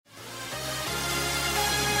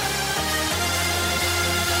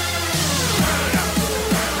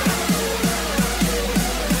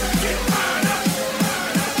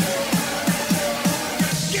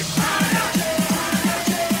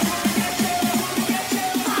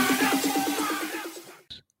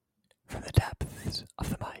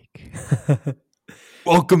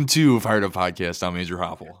Welcome to Fired Up Podcast. I'm Andrew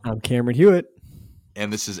Hoppel. I'm Cameron Hewitt.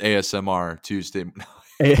 And this is ASMR Tuesday.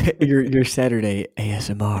 Your Saturday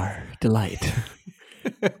ASMR delight.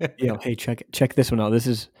 Hey, check this one out. This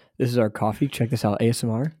is our coffee. Check this out.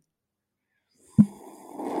 ASMR.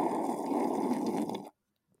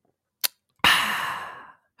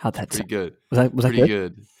 How'd that Pretty sound? good. Was that Pretty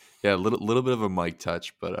good? good. Yeah, a little bit of a mic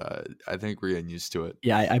touch, but I think we're getting used to it.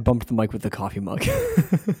 Yeah, I bumped the mic with the coffee mug.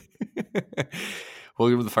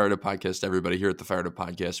 Welcome to the Fired Up Podcast, everybody. Here at the Fired Up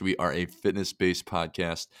Podcast, we are a fitness-based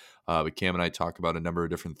podcast. But Cam and I talk about a number of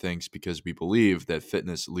different things because we believe that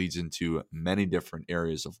fitness leads into many different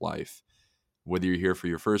areas of life. Whether you're here for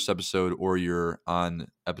your first episode or you're on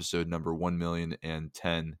episode number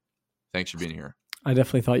 1,010,000, thanks for being here. I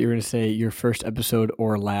definitely thought you were going to say your first episode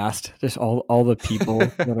or last. Just all the people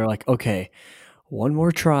that are like, okay, one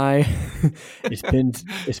more try. It's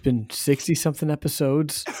been 60 something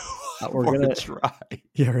episodes. We're gonna try.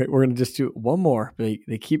 Yeah, right. We're gonna just do one more. They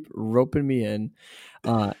keep roping me in.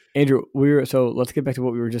 Andrew, so let's get back to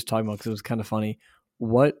what we were just talking about because it was kind of funny.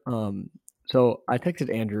 So I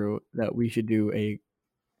texted Andrew that we should do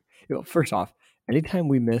first off, anytime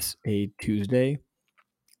we miss a Tuesday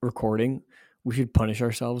recording, we should punish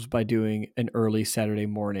ourselves by doing an early Saturday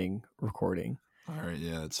morning recording. All right,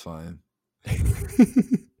 yeah, that's fine.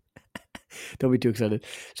 Don't be too excited.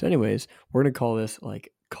 So anyways, we're going to call this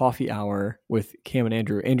like coffee hour with Cam and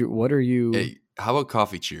Andrew. Andrew, what are you? Hey, how about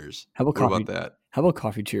coffee cheers? How about what about that? How about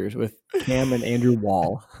coffee cheers with Cam and Andrew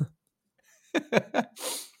Wall? All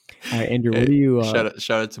right, Andrew, what do you?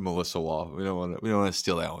 Shout out to Melissa Wall. We don't want to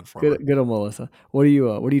steal that one from her. Good old Melissa. What are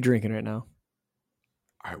you drinking right now?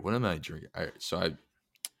 All right, what am I drinking? All right, so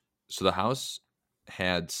the house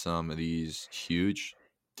had some of these huge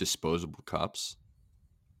disposable cups,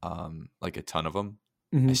 like a ton of them.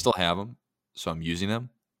 Mm-hmm. I still have them, so I'm using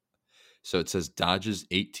them. So it says Dodge's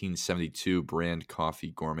 1872 brand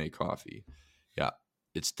coffee, gourmet coffee. Yeah,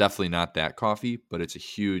 it's definitely not that coffee, but it's a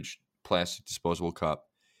huge plastic disposable cup.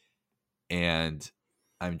 And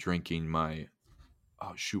I'm drinking my,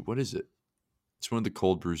 what is it? It's one of the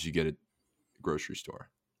cold brews you get at the grocery store.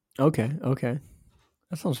 Okay. That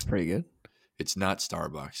sounds pretty good. It's not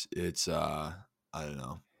Starbucks. It's, I don't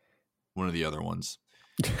know, one of the other ones.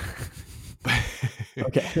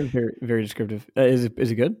 Okay, very, very descriptive. Is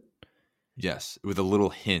it good? Yes, with a little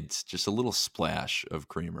hint, just a little splash of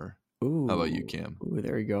creamer. Ooh, how about you, Cam? Ooh,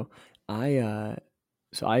 there you go.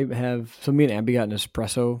 So me and Abby got an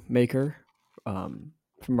espresso maker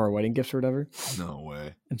from our wedding gifts or whatever. No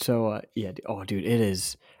way. And so dude, it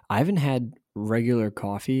is. I haven't had regular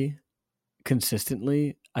coffee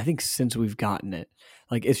consistently, I think, since we've gotten it.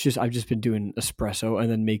 Like, it's just, I've just been doing espresso and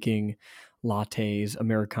then making lattes,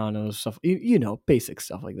 Americanos, stuff, basic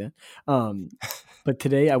stuff like that. But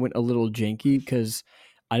today I went a little janky because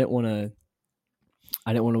I didn't want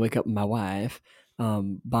to wake up my wife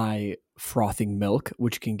by frothing milk,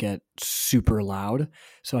 which can get super loud.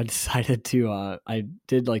 So I decided to, I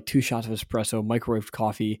did like 2 shots of espresso, microwaved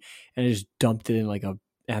coffee, and I just dumped it in like a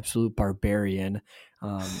absolute barbarian.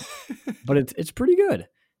 But it's pretty good.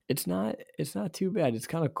 It's not too bad. It's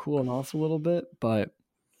kind of cooling off a little bit, but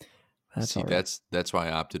that's all right. That's why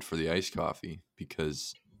I opted for the iced coffee,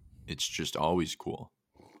 because it's just always cool.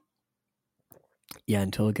 Yeah,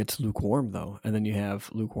 until it gets lukewarm though, and then you have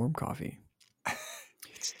lukewarm coffee.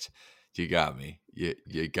 You got me.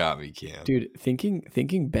 You got me, Cam. Dude,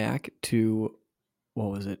 thinking back to,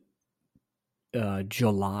 what was it?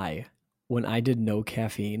 July, when I did no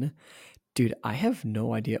caffeine. Dude, I have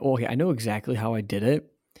no idea. Oh, okay, I know exactly how I did it.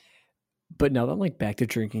 But now that I'm like back to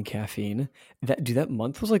drinking caffeine, that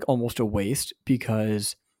month was like almost a waste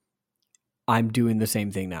because I'm doing the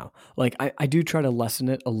same thing now. Like I do try to lessen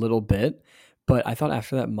it a little bit, but I thought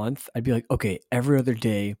after that month, I'd be like, okay, every other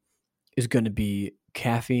day is going to be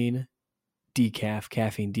caffeine,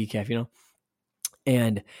 decaf,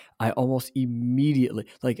 And I almost immediately,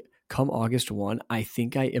 like come August 1, I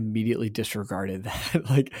think I immediately disregarded that.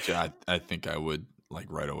 Like, yeah, I think I would, like,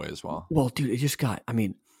 right away as well. Well, dude,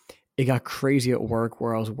 it got crazy at work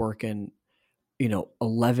where I was working,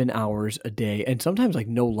 11 hours a day and sometimes like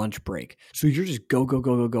no lunch break. So you're just go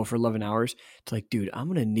for 11 hours. It's like, dude, I'm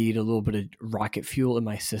going to need a little bit of rocket fuel in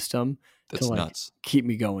my system to like nuts. Keep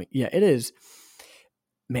me going. Yeah, it is.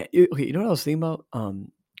 Man, okay, you know what I was thinking about?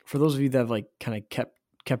 For those of you that have like kind of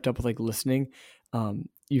kept up with like listening,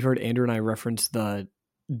 you've heard Andrew and I reference the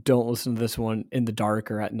don't listen to this one in the dark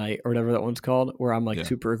or at night or whatever that one's called, where I'm like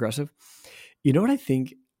super aggressive. You know what I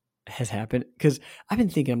think has happened? Because I've been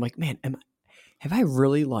thinking, I'm like, man, have I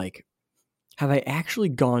actually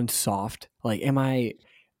gone soft? Like, am I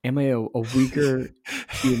a weaker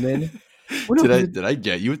human Well, no, 'cause Did I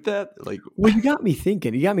get you with that? Like, well, you got me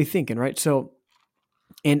thinking. You got me thinking, right? So,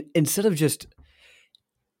 and instead of just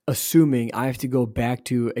assuming I have to go back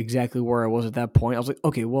to exactly where I was at that point, I was like,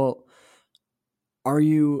 okay, well, are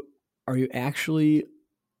you actually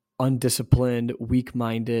undisciplined,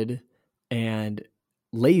 weak-minded, and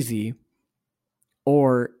lazy,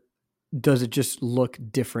 or does it just look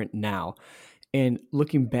different now? And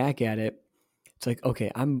looking back at it, it's like,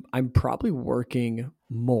 okay, I'm probably working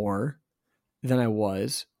more than I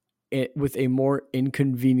was with a more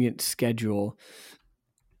inconvenient schedule,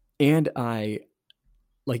 and I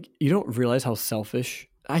like you don't realize how selfish.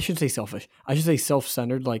 I should say selfish. I should say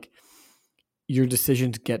self-centered. Like your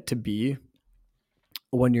decisions get to be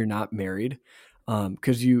when you're not married,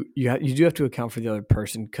 because you do have to account for the other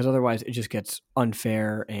person, because otherwise it just gets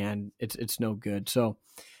unfair and it's no good. So,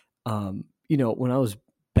 when I was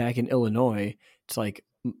back in Illinois, it's like,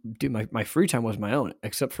 dude, my free time was my own,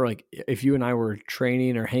 except for like if you and I were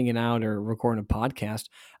training or hanging out or recording a podcast,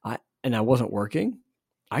 I wasn't working,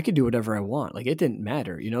 I could do whatever I want. Like it didn't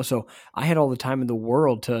matter. So I had all the time in the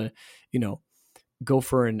world to, you know, go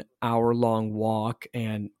for an hour long walk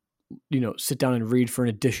and, sit down and read for an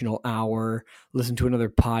additional hour, listen to another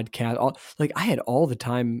podcast. Like I had all the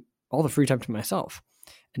time, all the free time to myself.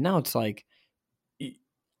 And now it's like,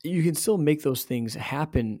 you can still make those things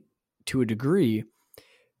happen to a degree,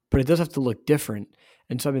 but it does have to look different.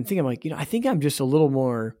 And so I've been thinking, like, I think I'm just a little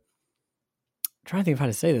more, I'm trying to think of how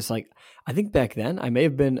to say this. Like, I think back then I may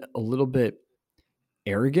have been a little bit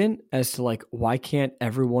arrogant as to like, why can't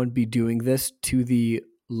everyone be doing this to the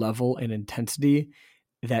level and intensity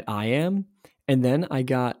that I am? And then I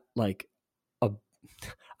got like I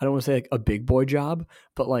don't want to say like a big boy job,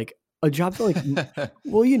 but like a job that like,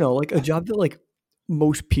 well, like a job that like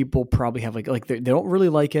most people probably have, like they don't really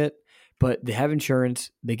like it, but they have insurance,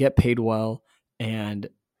 they get paid well, and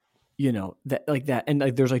that like that, and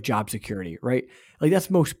like there's like job security, right? Like that's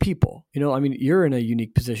most people. I mean, you're in a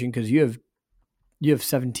unique position because you have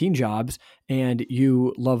 17 jobs and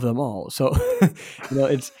you love them all. So,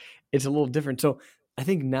 it's a little different. So I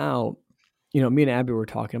think now, me and Abby were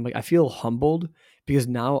talking, I'm like, I feel humbled because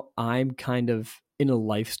now I'm kind of in a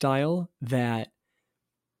lifestyle that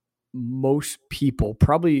most people,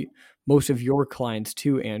 probably most of your clients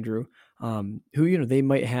too, Andrew, who, they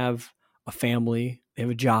might have a family, they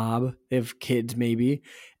have a job, they have kids maybe.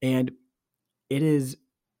 And it's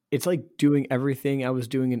like doing everything I was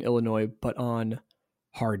doing in Illinois, but on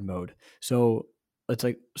hard mode. So it's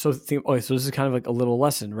like, so this is kind of like a little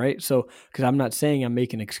lesson, right? So, cause I'm not saying I'm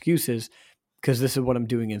making excuses, because this is what I'm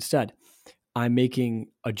doing instead. I'm making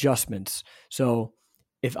adjustments. So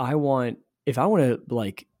if I want to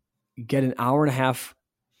like get an hour and a half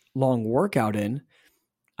long workout in,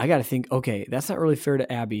 I got to think, okay, that's not really fair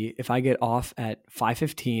to Abby. If I get off at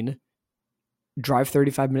 5:15, drive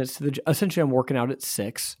 35 minutes to essentially I'm working out at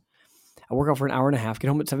 6. I work out for an hour and a half, get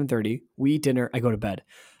home at 7:30, we eat dinner, I go to bed.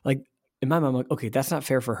 Like in my mind, I'm like, okay, that's not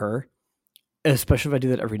fair for her, especially if I do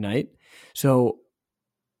that every night. So,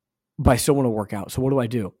 but I still want to work out. So what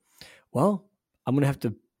do? Well, I'm going to have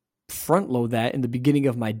to front load that in the beginning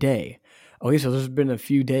of my day. Okay, so there's been a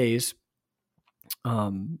few days,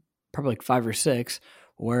 probably like 5 or 6,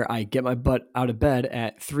 where I get my butt out of bed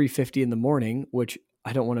at 3:50 in the morning, which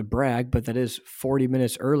I don't want to brag, but that is 40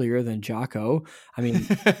 minutes earlier than Jocko. I mean,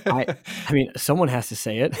 I mean, someone has to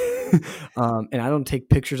say it. And I don't take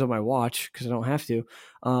pictures of my watch because I don't have to.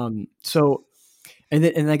 So, and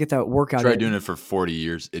then I get that workout. Try doing it for 40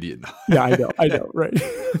 years, idiot. Yeah, I know, right?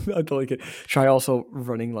 I totally get. Try also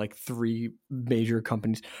running like 3 major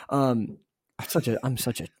companies. I'm such a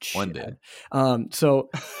One day. So,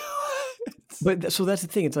 but so that's the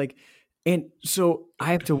thing. It's like, and so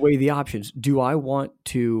I have to weigh the options. Do I want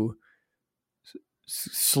to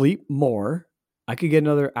sleep more? I could get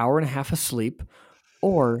another hour and a half of sleep,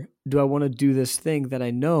 or do I want to do this thing that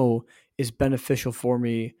I know is beneficial for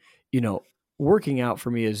me? Working out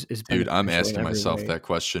for me is Dude, I'm beneficial in asking every myself way. that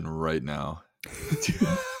question right now.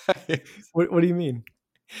 What do you mean?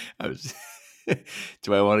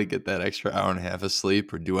 Do I want to get that extra hour and a half of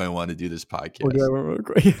sleep, or do I want to do this Or do I podcast?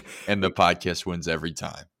 want to And the podcast wins every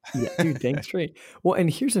time. Yeah, dude, dang straight. Well, and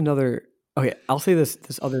here's another. Okay, I'll say this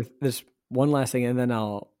one last thing, and then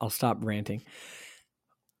I'll stop ranting.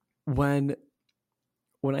 When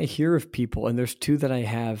I hear of people, and there's 2 that I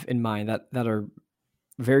have in mind that are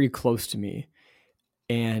very close to me,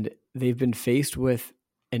 and they've been faced with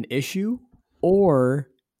an issue or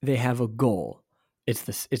they have a goal. It's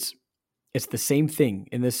the same thing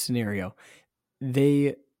in this scenario.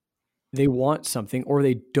 They want something or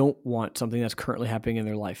they don't want something that's currently happening in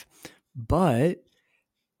their life, but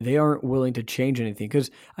they aren't willing to change anything.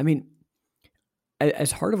 Because I mean,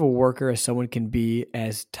 as hard of a worker as someone can be,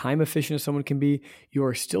 as time efficient as someone can be, you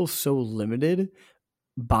are still so limited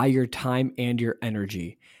by your time and your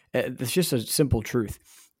energy. It's just a simple truth.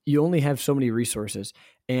 You only have so many resources.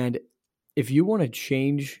 And if you want to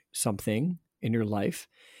change something in your life,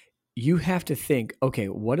 you have to think, okay,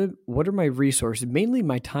 what are my resources, mainly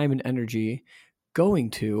my time and energy, going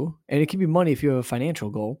to, and it can be money if you have a financial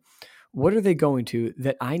goal. What are they going to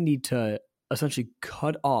that I need to essentially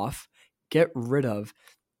cut off, get rid of,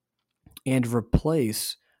 and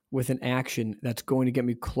replace with an action that's going to get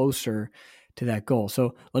me closer to that goal?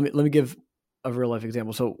 So let me give a real life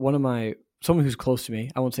example. So someone who's close to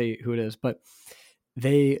me, I won't say who it is, but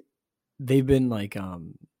they've been like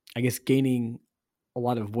I guess gaining a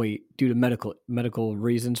lot of weight due to medical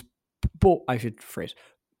reasons. Well, I should phrase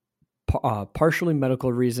partially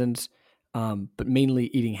medical reasons, but mainly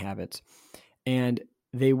eating habits. And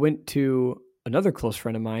they went to another close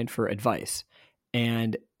friend of mine for advice,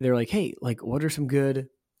 and they're like, "Hey, like, what are some good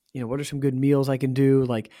meals I can do?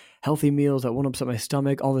 Like healthy meals that won't upset my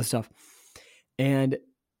stomach, all this stuff." And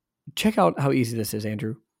check out how easy this is,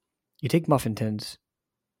 Andrew. You take muffin tins,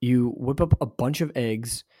 you whip up a bunch of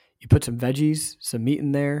eggs, you put some veggies, some meat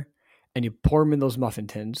in there, and you pour them in those muffin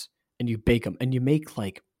tins, and you bake them, and you make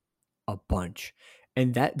like a bunch.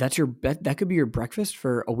 And that could be your breakfast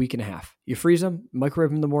for a week and a half. You freeze them, microwave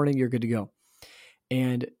them in the morning, you're good to go.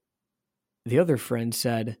 And the other friend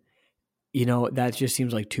said, that just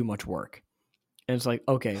seems like too much work. And it's like,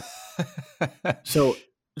 okay. So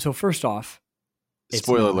first off,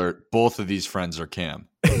 spoiler alert, both of these friends are Cam.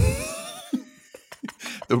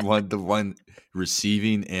 The one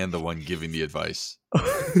receiving and the one giving the advice.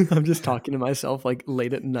 I'm just talking to myself like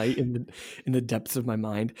late at night in the depths of my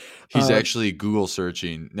mind. He's actually Google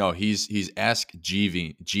searching. No, he's ask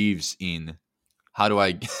Jeeves in how do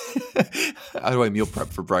I meal prep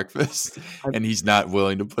for breakfast? And he's not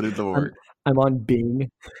willing to put in the work. I'm on Bing.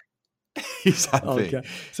 He's on Bing. Okay.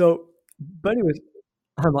 So, but anyways,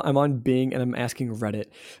 I'm on Bing and I'm asking Reddit.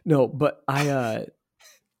 No, but I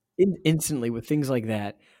instantly with things like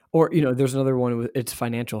that. Or, there's another one, it's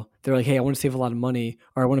financial. They're like, hey, I want to save a lot of money,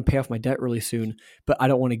 or I want to pay off my debt really soon, but I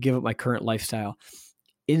don't want to give up my current lifestyle.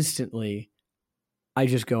 Instantly, I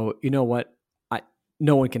just go, you know what?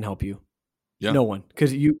 No one can help you. Yeah. No one.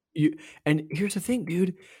 Because you, and here's the thing,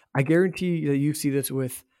 dude. I guarantee that you see this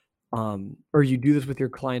with, or you do this with your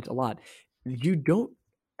clients a lot. You don't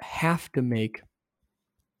have to make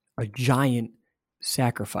a giant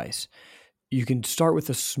sacrifice. You can start with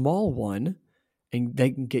a small one, and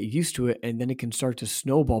they can get used to it, and then it can start to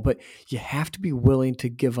snowball. But you have to be willing to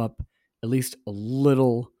give up at least a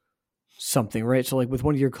little something, right? So like with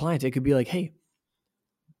one of your clients, it could be like, hey,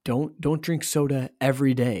 don't drink soda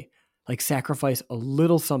every day. Like sacrifice a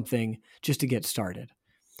little something just to get started.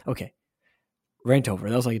 Okay. Rant over.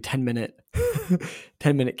 That was like a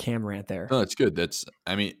 10-minute Cam rant there. No, that's good. It's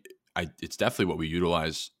definitely what we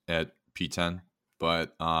utilize at P10,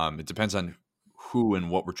 but it depends on who and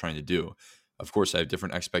what we're trying to do. Of course, I have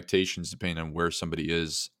different expectations depending on where somebody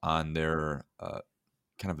is on their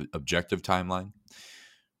kind of objective timeline.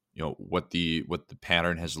 What the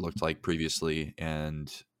pattern has looked like previously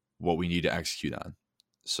and what we need to execute on.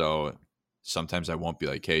 So sometimes I won't be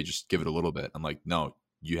like, hey, just give it a little bit. I'm like, no,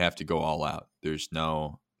 you have to go all out. There's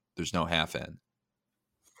no half in.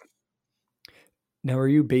 Now, are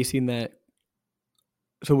you basing that?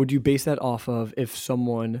 So would you base that off of if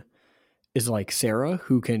someone is like Sarah,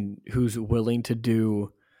 who's willing to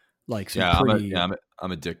do like some pretty I'm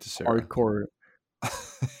addicted to Sarah. Hardcore.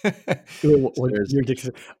 You're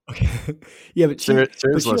addicted. Okay. Yeah, but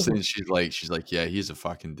Sarah's listening. She's like, yeah, he's a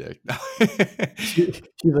fucking dick. she's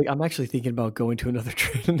like, I'm actually thinking about going to another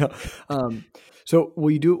train. No. So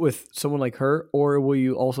will you do it with someone like her, or will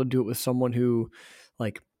you also do it with someone who,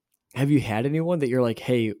 like, have you had anyone that you're like,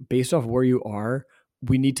 hey, based off where you are,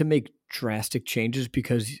 we need to make drastic changes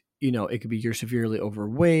because it could be you're severely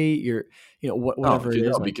overweight, you're whatever it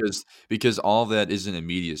is. Like, because all that isn't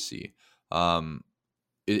immediacy.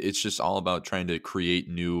 It's just all about trying to create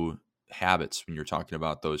new habits when you're talking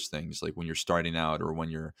about those things, like when you're starting out or when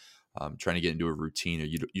you're trying to get into a routine, or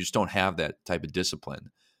you just don't have that type of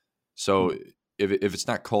discipline. So if it's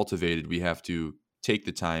not cultivated, we have to take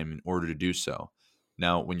the time in order to do so.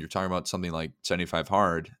 Now, when you're talking about something like 75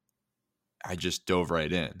 hard, I just dove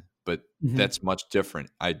right in, but that's much different.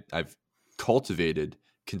 I've cultivated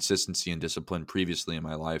consistency and discipline previously in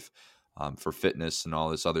my life for fitness and all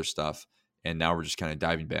this other stuff. And now we're just kind of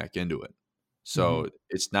diving back into it. So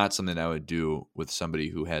it's not something I would do with somebody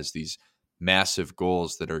who has these massive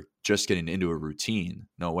goals that are just getting into a routine.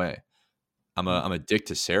 No way. I'm a dick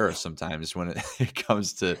to Sarah sometimes when it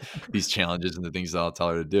comes to these challenges and the things that I'll tell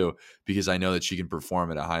her to do, because I know that she can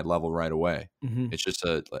perform at a high level right away. Mhm. It's just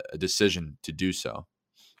a decision to do so.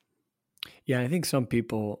 Yeah, I think some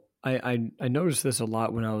people. I noticed this a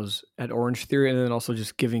lot when I was at Orange Theory, and then also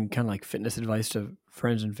just giving kind of like fitness advice to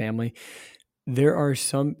friends and family. There are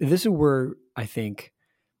some. This is where I think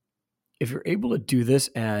if you're able to do this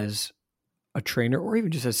as a trainer or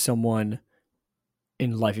even just as someone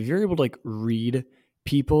in life, if you're able to like read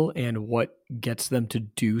people and what gets them to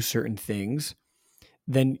do certain things,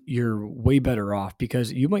 then you're way better off,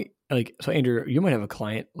 because you might like, so Andrew, you might have a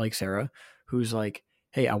client like Sarah who's like,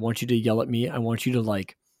 hey, I want you to yell at me. I want you to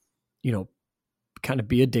like, you know, kind of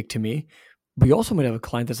be a dick to me. But you also might have a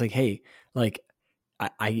client that's like, hey, like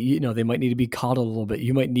you know, they might need to be coddled a little bit.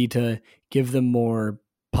 You might need to give them more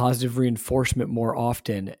positive reinforcement more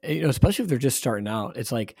often, you know, especially if they're just starting out.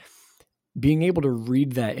 It's like being able to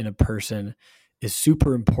read that in a person is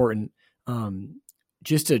super important,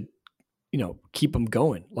 just to, you know, keep them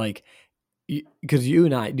going. Like, because you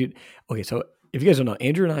and I, dude, okay, so if you guys don't know,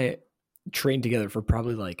 Andrew and I trained together for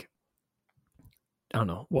probably like, I don't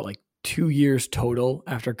know, what, like 2 years total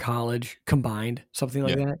after college combined, something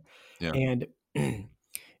like Yeah. that. Yeah. And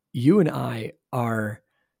you and I are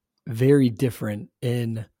very different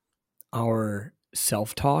in our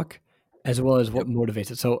self-talk as well as what Yep.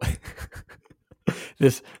 motivates it. So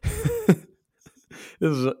this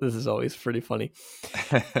this is always pretty funny.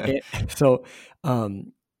 So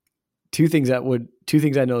two things I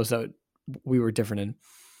noticed that we were different in.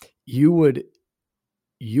 You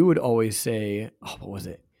would always say, oh, what was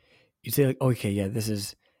it? You'd say like, okay, yeah, this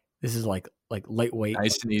is like lightweight,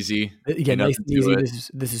 Nice and easy. yeah, Ain't nice nothing and to easy.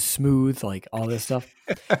 it. This is smooth, like all this stuff.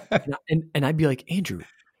 And I'd be like, Andrew,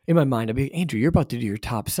 in my mind, I'd be like, Andrew, you're about to do your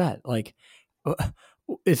top set. Like, uh,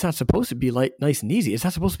 it's not supposed to be light, nice and easy. It's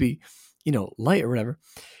not supposed to be, you know, light or whatever.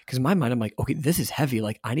 Because in my mind, I'm like, okay, this is heavy.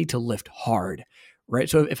 Like, I need to lift hard, right?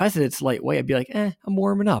 So if I said it's lightweight, I'd be like, I'm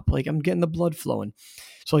warming up. Like, I'm getting the blood flowing.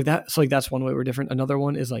 So like that. So like that's one way we're different. Another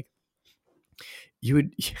one is like, you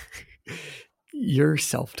would your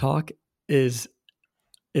self talk is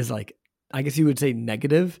like, I guess you would say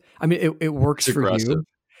negative. I mean, it works It's for aggressive. you.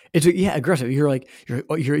 It's yeah, aggressive. You'd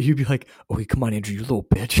be like, okay, come on, Andrew, you little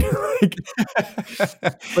bitch.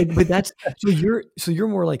 But that's so you're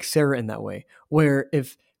more like Sarah in that way. Where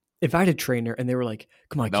if I had a trainer and they were like,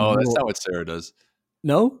 come on, kid, No, that's not what Sarah does.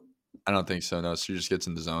 no, I don't think so. No, she just gets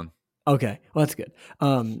in the zone. okay, well that's good. I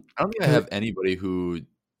don't think I 'Cause have anybody who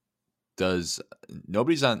does.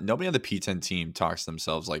 Nobody on the P10 team talks to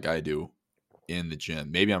themselves like I do in the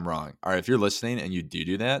gym. Maybe I'm wrong. All right, if you're listening and you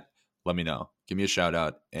do that, let me know. Give me a shout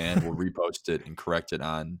out and we'll repost it and correct it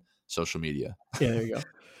on social media. yeah, there you go.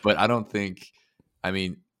 But I don't think. I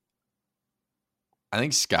mean, I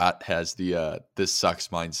think Scott has the this sucks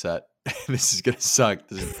mindset. This is gonna suck.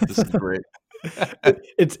 This is great.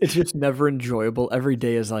 It's just never enjoyable. Every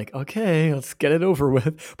day is like, okay, let's get it over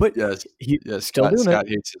with. But Yes, he yes. still doing Scott it.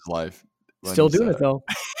 hates his life. When Still he's, doing it though.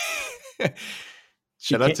 He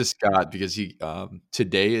shout out can't. to Scott because he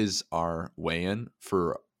today is our weigh-in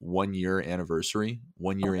for 1 year anniversary,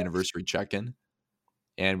 1 year Okay. anniversary check-in,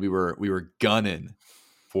 and we were gunning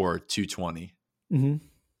for 220. hmm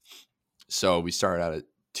So we started out at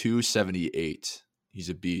 278. He's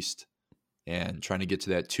a beast, and trying to get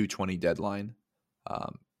to that 220 deadline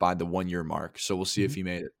by the 1 year mark. So we'll see if hmm he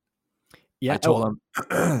made it. Yeah. I told him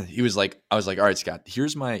I was like, all right, Scott,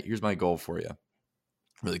 here's my goal for you.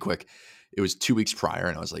 Really quick. It was 2 weeks prior,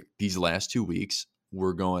 and I was like, these last 2 weeks,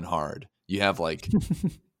 we're going hard. You have like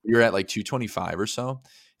you're at like 225 or so.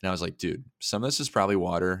 And I was like, dude, some of this is probably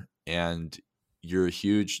water, and you're a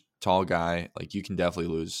huge, tall guy. Like you can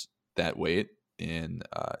definitely lose that weight in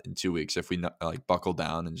 2 weeks if we like buckle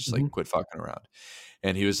down and just hmm like quit fucking around.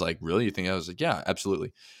 And he was like, really? You think? I was like, yeah,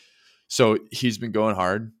 absolutely. So he's been going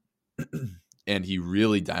hard and he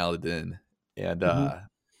really dialed it in. And hmm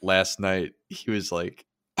last night he was like,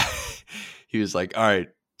 all right,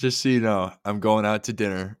 just so you know, I'm going out to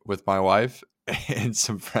dinner with my wife and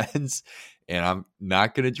some friends, and I'm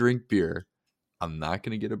not gonna drink beer. I'm not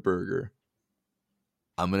gonna get a burger.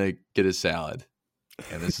 I'm gonna get a salad.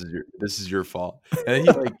 And this is your fault. And then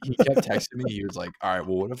he kept texting me. He was like, all right,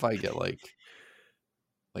 well, what if I get like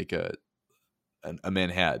a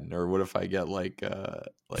Manhattan, or what if I get like I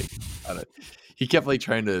don't, he kept like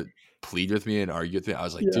trying to plead with me and argue with me. I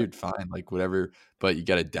was like, Yeah. dude, fine, like whatever, but you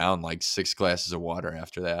got to down like 6 glasses of water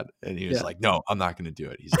after that. And he was Yeah. like, no, I'm not going to do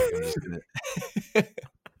it. He's like, I'm just going to.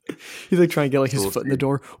 He's like trying to get like So his we'll foot in see. the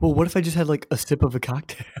door. Well, what if I just had like a sip of a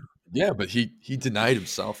cocktail? Yeah, but he denied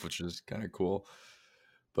himself, which is kind of cool.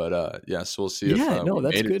 But yeah, so we'll see if Yeah, no, we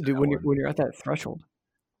that's made it good, to dude. that one. When you're at that threshold,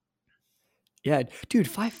 yeah, dude,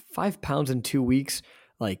 5 pounds in 2 weeks.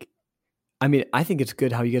 Like, I mean, I think it's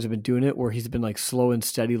good how you guys have been doing it, where he's been like slow and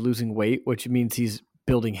steady losing weight, which means he's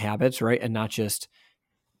building habits, right, and not just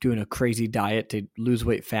doing a crazy diet to lose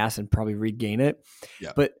weight fast and probably regain it.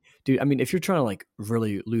 Yeah. But dude, I mean, if you're trying to like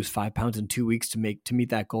really lose 5 pounds in 2 weeks to meet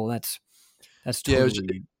that goal, that's Yeah, it was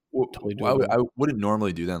totally I doable. wouldn't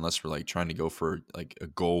normally do that unless we're like trying to go for like a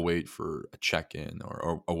goal weight for a check-in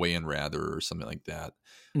or a weigh-in rather or something like that,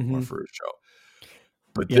 or Hmm. for a show.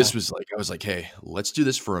 But Yeah, this was like I was like, hey, let's do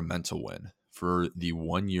this for a mental win for the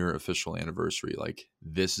 1 year official anniversary. Like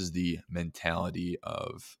this is the mentality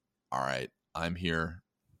of all right, I'm here.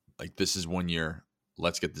 Like this is 1 year.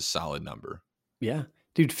 Let's get this solid number. yeah,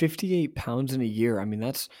 dude, 58 pounds in a year. I mean,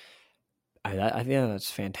 I think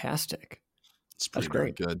that's fantastic. It's That's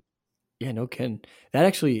pretty darn great. good. Yeah, no kidding. That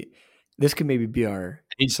actually, this could maybe be our.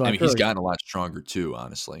 So I I mean, feel he's like, gotten a lot stronger too,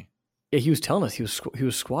 honestly. yeah, he was telling us he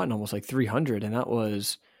was squatting almost like 300, and that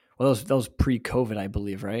was, well, that was pre-COVID, I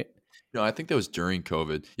believe, right? No, I think that was during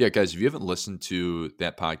COVID. Yeah, guys, if you haven't listened to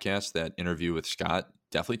that podcast, that interview with Scott,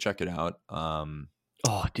 definitely check it out.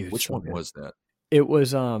 Oh, dude, Which so one good. was that? It was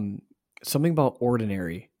something about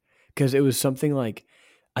ordinary, because it was something like,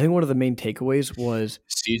 I think one of the main takeaways was,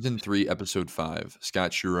 Season 3, Episode 5,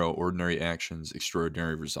 Scott Shuro, Ordinary Actions,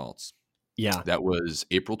 Extraordinary Results. yeah, That was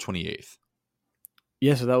April 28th.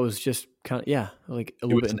 yeah. So that was just kind of, yeah, like a It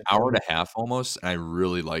little bit was in an the hour and COVID. a half almost, and I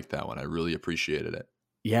really liked that one. I really appreciated it.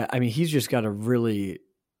 Yeah, I mean, he's just got a really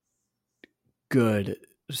good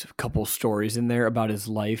couple stories in there about his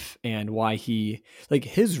life and why he, like,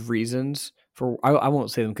 his reasons for, I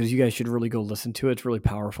won't say them because you guys should really go listen to it. It's really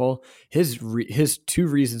powerful. His two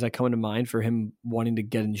reasons that come into mind for him wanting to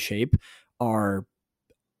get in shape are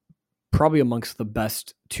probably amongst the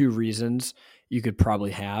best two reasons you could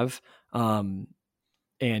probably have. And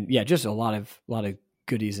yeah, just a lot of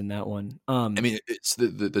goodies in that one. I mean, it's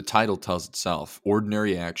the title tells itself.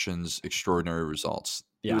 Ordinary actions, extraordinary results.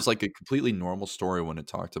 It Yeah. was like a completely normal story when it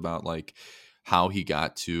talked about like how he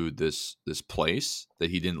got to this place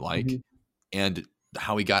that he didn't like Mhm. and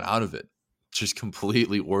how he got out of it. Just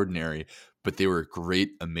completely ordinary, but they were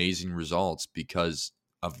great, amazing results because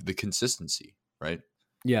of the consistency, right?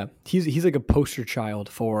 Yeah. He's like a poster child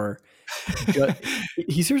for Ju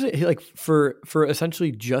he seriously, he, like, for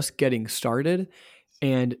essentially just getting started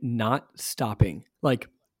and not stopping. Like,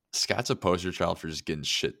 Scott's a poster child for just getting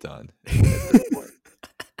shit done at this point.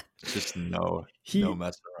 Just no he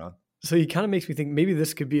messing around. so he kinda makes me think maybe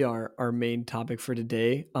this could be our main topic for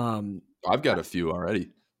today. I've got a few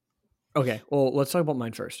already. Okay, well, let's talk about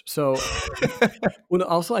mine first. So, well,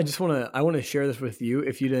 also, I wanna share this with you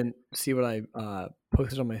if you didn't see what I,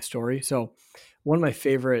 posted on my story. So, one of my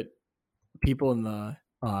favorite people in the,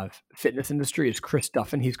 fitness industry is Chris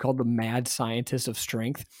Duffin. He's called the mad scientist of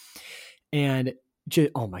strength. And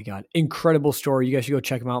oh my god, incredible story! You guys should go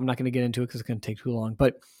check him out. I'm not going to get into it because it's going to take too long.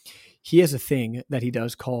 But he has a thing that he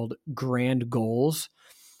does called grand goals,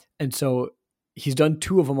 and so he's done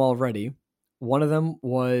two of them already. One of them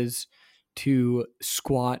was to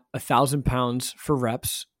squat 1,000 pounds for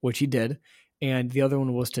reps, which he did, and the other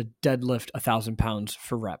one was to deadlift 1,000 pounds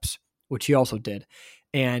for reps, which he also did.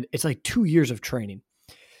 And it's like 2 years of training.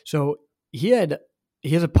 So he has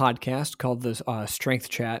a podcast called the Strength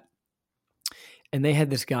Chat, and they had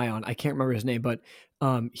this guy on. I can't remember his name, but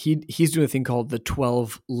he's doing a thing called the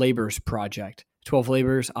 12 Labors Project. 12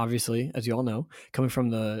 Labors, obviously, as you all know, coming from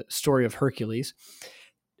the story of Hercules.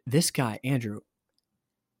 This guy, Andrew,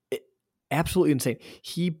 absolutely insane.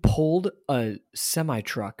 He pulled a semi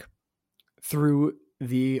truck through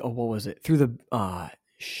the what was it? Through the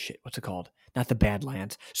shit, what's it called? Not the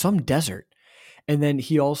Badlands, some desert. And then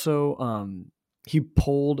he also he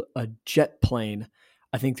pulled a jet plane,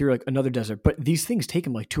 I think, through like another desert. But these things take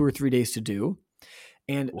him like 2 or 3 days to do.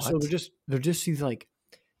 And so What? they're just these like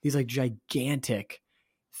gigantic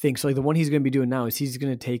things. So like the one he's going to be doing now is he's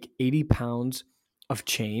going to take 80 pounds of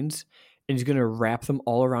chains and he's going to wrap them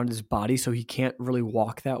all around his body so he can't really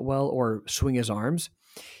walk that well or swing his arms.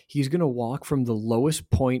 He's going to walk from the lowest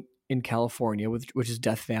point in California, which is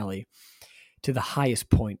Death Valley, to the highest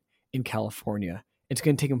point in California. It's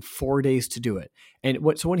going to take him 4 days to do it. And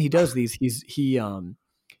so when he does these, he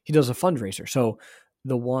does a fundraiser. So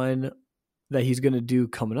the one that he's going to do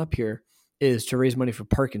coming up here is to raise money for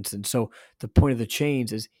Parkinson's. So the point of the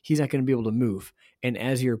chains is he's not going to be able to move. And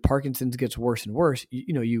as your Parkinson's gets worse and worse,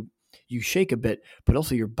 you shake a bit, but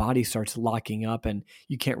also your body starts locking up and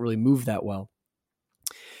you can't really move that well.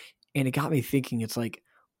 And it got me thinking, it's like,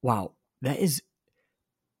 wow, that is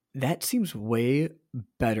that seems way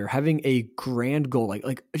better. Having a grand goal,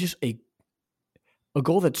 like just a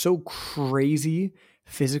goal that's so crazy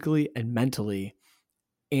physically and mentally,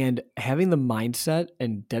 and having the mindset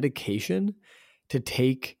and dedication to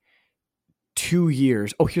take 2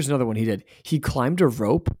 years. Oh, here's another one he did. He climbed a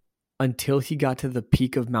rope until he got to the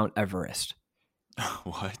peak of Mount Everest.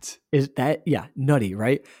 What? Is that, yeah, nutty,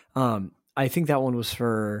 right? I think that one was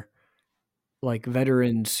for like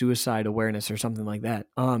veteran suicide awareness or something like that.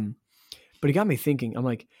 But it got me thinking. I'm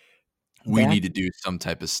like, We that, need to do some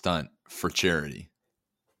type of stunt for charity.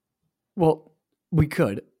 well, we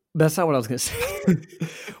could. That's not what I was gonna say.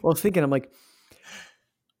 Well, I was thinking, I'm like,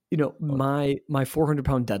 my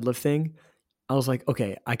 400-pound deadlift thing. I was like,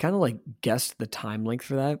 okay, I kind of like guessed the time length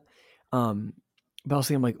for that. But I was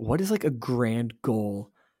thinking, I'm like, what is like a grand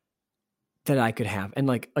goal that I could have? And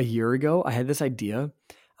like a year ago, I had this idea.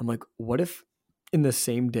 I'm like, what if in the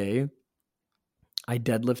same day I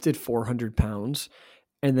deadlifted 400 pounds,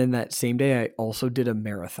 and then that same day I also did a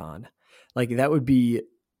marathon? Like that would be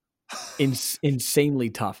insanely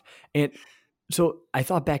tough. And so I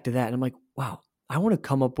thought back to that, and I'm like, wow, I want to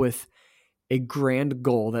come up with a grand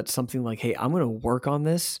goal that's something like, hey, I'm going to work on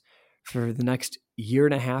this for the next year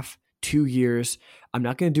and a half, 2 years. I'm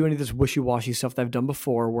not going to do any of this wishy-washy stuff that I've done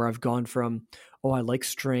before where I've gone from, oh, I like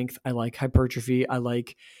strength, I like hypertrophy, I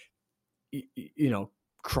like,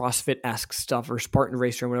 CrossFit-esque stuff or Spartan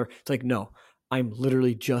racer or whatever. It's like, no, I'm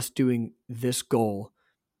literally just doing this goal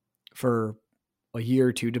for a year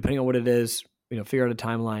or two, depending on what it is, figure out a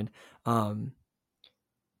timeline.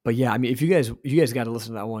 But yeah, I mean, if you guys got to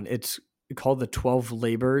listen to that one. It's called the 12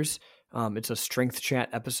 Labors. It's a strength chat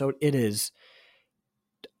episode. It's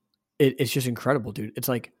just incredible, dude. It's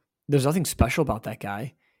like, there's nothing special about that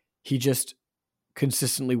guy. He just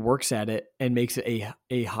consistently works at it and makes it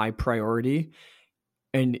a high priority.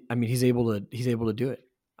 And I mean, he's able to do it.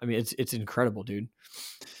 I mean, it's incredible, dude.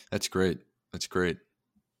 That's great. That's great.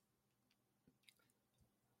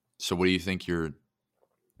 So what do you think your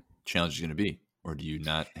challenge is going to be? Or do you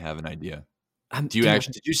not have an idea? Did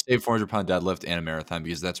you say 400-pound deadlift and a marathon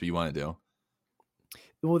because that's what you want to do?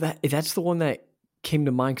 Well, that's the one that came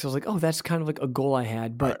to mind because I was like, oh, that's kind of like a goal I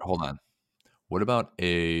had. But right, hold on. What about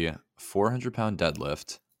a 400-pound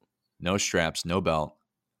deadlift, no straps, no belt,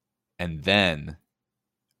 and then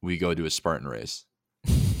we go do a Spartan race?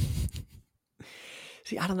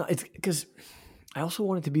 See, I don't know. It's because I also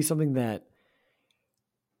want it to be something that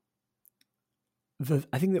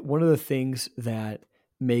I think that one of the things that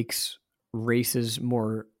makes races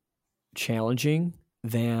more challenging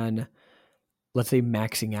than, let's say,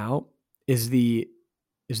 maxing out is the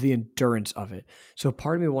endurance of it. So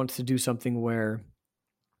part of me wants to do something where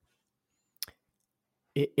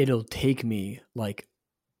it'll take me like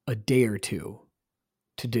a day or two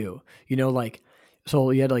to do, like,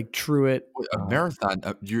 so you had like Truett. A marathon,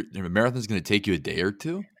 a marathon's going to take you a day or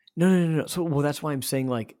two? No. So, well, that's why I'm saying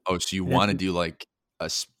like, oh, so you want to do like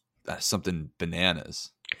something bananas?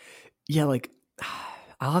 Yeah, like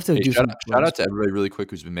I'll have to do shout out to everybody really quick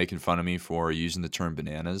who's been making fun of me for using the term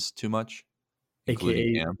bananas too much,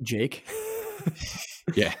 including AKA Cam. Jake.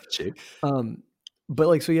 Yeah, Jake. But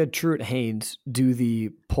like, so you had Truett Haynes do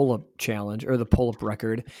the pull-up challenge or the pull-up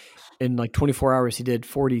record in like 24 hours. He did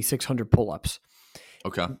 4,600 pull-ups.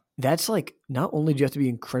 Okay. That's like, not only do you have to be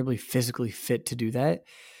incredibly physically fit to do that,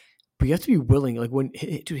 but you have to be willing. Like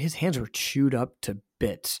dude, his hands were chewed up to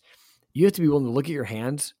bits. You have to be willing to look at your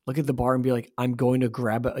hands, look at the bar and be like, I'm going to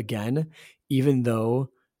grab it again, even though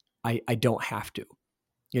I don't have to,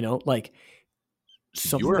 like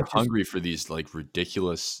something. You're hungry for these like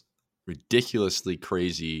ridiculously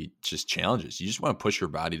crazy just challenges. You just want to push your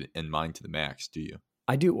body and mind to the max, do you?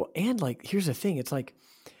 I do. And like, here's the thing. It's like,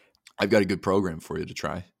 I've got a good program for you to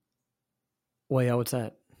try. Well, yeah, what's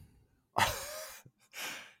that?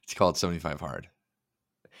 It's called 75 Hard.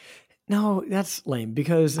 No, that's lame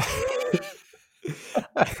because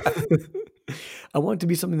I want it to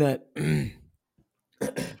be something that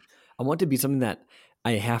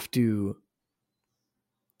I have to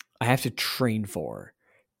train for,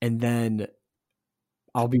 and then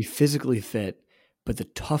I'll be physically fit, but the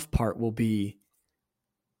tough part will be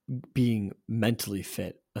being mentally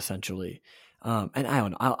fit, essentially. And I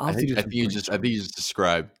don't know. I think you just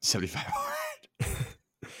described 75 Hard.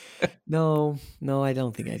 No, I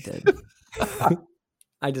don't think I did.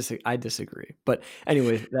 I disagree. But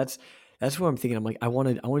anyway, that's what I'm thinking. I'm like, I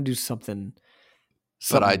want to do something.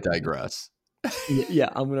 But I digress. Yeah,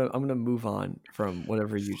 I'm gonna move on from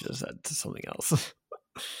whatever you just said to something else.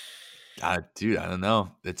 Dude, I don't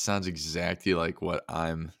know. It sounds exactly like what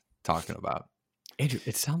I'm talking about. Andrew,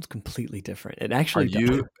 it sounds completely different. It Are actually does.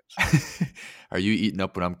 you are you eating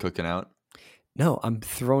up what I'm cooking out? No, I'm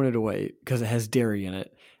throwing it away because it has dairy in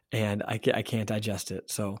it, and I can't digest it.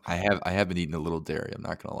 So I have been eating a little dairy. I'm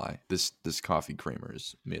not gonna lie. This coffee creamer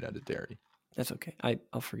is made out of dairy. that's okay.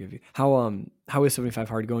 I'll forgive you. How is 75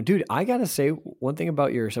 hard going, dude? I gotta say one thing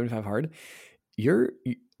about your 75 hard.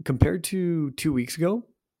 Compared to 2 weeks ago,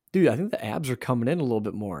 dude. I think the abs are coming in a little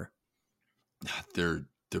bit more. They're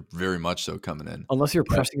very much so coming in. Unless you're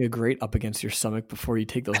But pressing a grate up against your stomach before you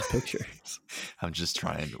take those pictures. I'm just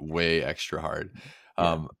trying way extra hard.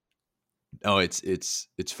 Yeah. Um, no, it's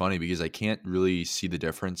funny because I can't really see the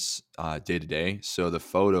difference day to day. So the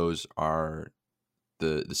photos are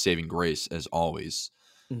the saving grace as always.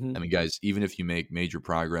 Hmm. I mean, guys, even if you make major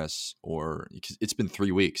progress, or because it's been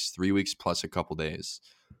 3 weeks, 3 weeks plus a couple days,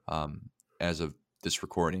 as of this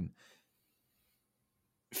recording,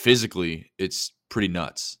 physically, it's pretty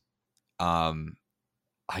nuts. Um,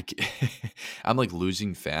 I I'm like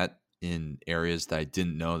losing fat in areas that I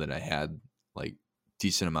didn't know that I had like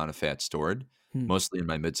decent amount of fat stored, Hmm. mostly in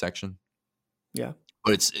my midsection. Yeah.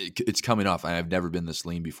 But it's coming off. I have never been this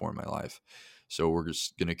lean before in my life, so we're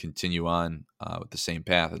just gonna continue on with the same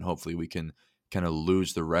path, and hopefully we can kind of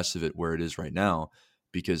lose the rest of it where it is right now,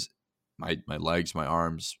 because my legs, my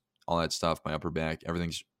arms, all that stuff, my upper back,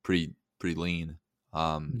 everything's pretty lean.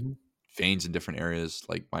 Um, Hmm. Veins in different areas,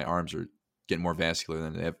 like my arms are getting more vascular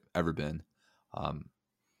than they've ever been. Um,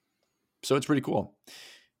 so it's pretty cool.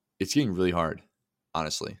 It's getting really hard,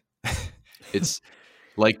 honestly. It's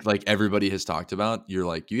like everybody has talked about. You're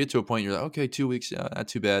like, you get to a point, you're like, okay, 2 weeks, yeah, not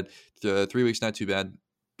too bad. 3 weeks, not too bad.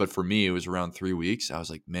 But for me, it was around 3 weeks. I was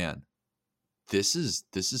like, man, this is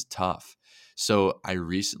tough. So I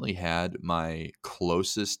recently had my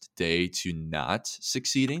closest day to not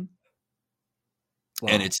succeeding,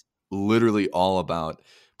 and Wow. it's literally all about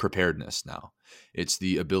preparedness now. It's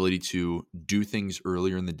the ability to do things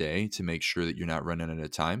earlier in the day to make sure that you're not running out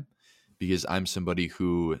of time, because I'm somebody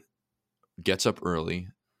who gets up early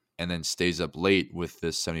and then stays up late with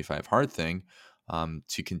this 75 hard thing,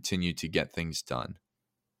 to continue to get things done.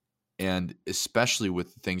 And especially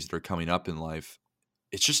with the things that are coming up in life,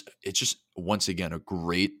 it's just once again a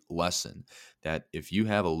great lesson that if you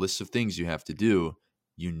have a list of things you have to do,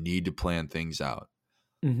 you need to plan things out.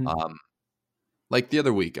 Hmm. Um, like the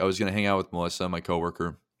other week, I was going to hang out with Melissa, my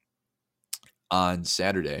coworker, on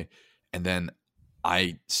Saturday, and then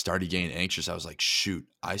I started getting anxious. I was like, shoot,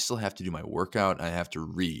 I still have to do my workout. I have to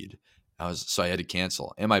read. So I had to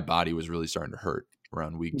cancel, and my body was really starting to hurt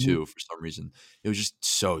around week Hmm. 2 for some reason. It was just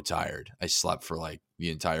so tired. I slept for like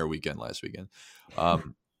the entire weekend last weekend.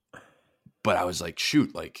 Um, but I was like,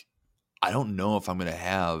 shoot, like I don't know if I'm going to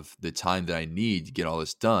have the time that I need to get all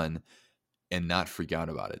this done and not freak out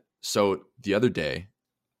about it. So the other day,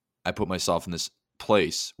 I put myself in this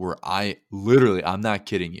place where I'm not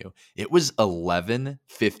kidding you. It was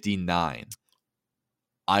 11:59.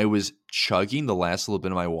 I was chugging the last little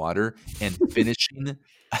bit of my water and finishing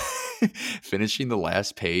finishing the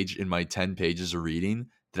last page in my 10 pages of reading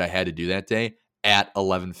that I had to do that day at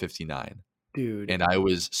 11:59. Dude. And I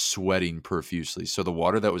was sweating profusely. So the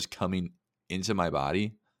water that was coming into my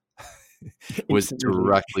body was Instant relief.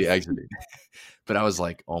 directly exiting. But I was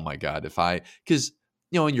like, "Oh my god, because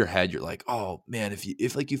in your head you're like, "Oh man,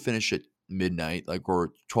 if like you finish at midnight, like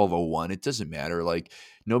or 12:01, it doesn't matter. Like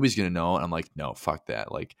nobody's gonna know." And I'm like, "No, fuck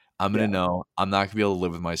that. Like I'm gonna Yeah. know. I'm not gonna be able to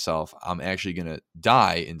live with myself. I'm actually gonna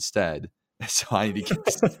die instead. So I need to get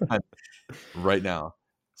this done right now."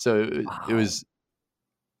 So it Wow. was.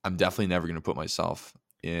 I'm definitely never gonna put myself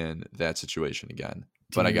in that situation again.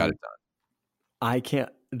 But I got Dude. it done. I can't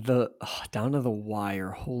down to the wire.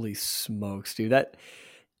 Holy smokes, dude.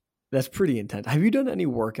 That's pretty intense. Have you done any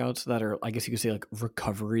workouts that are, I guess you could say, like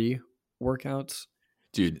recovery workouts?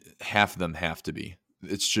 Dude, half of them have to be.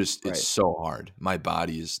 It's Right. so hard. My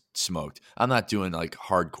body is smoked. I'm not doing like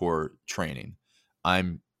hardcore training.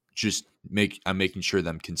 I'm I'm making sure that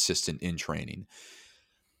I'm consistent in training.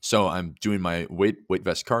 So I'm doing my weight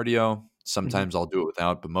vest cardio. Hmm. Sometimes I'll do it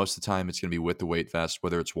without, but most of the time it's going to be with the weight vest,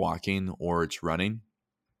 whether it's walking or it's running.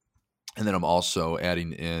 And then I'm also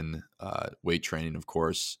adding in weight training, of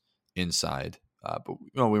course, inside. But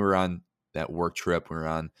we were on that work trip. We were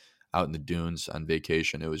on out in the dunes on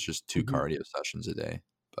vacation. It was just 2 Hmm. cardio sessions a day.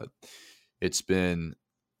 But it's been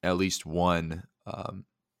at least one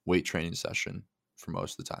weight training session for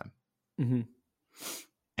most of the time. Hmm.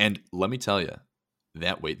 And let me tell you,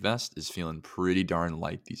 that weight vest is feeling pretty darn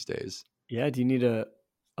light these days. Yeah. Do you need to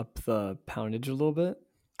up the poundage a little bit?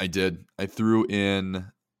 I did. I threw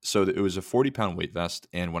in, so it was a 40-pound weight vest.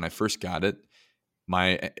 And when I first got it,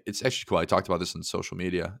 it's actually cool. I talked about this on social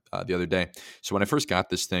media the other day. So when I first got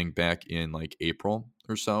this thing back in like April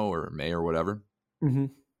or so, or May or whatever, Mm-hmm.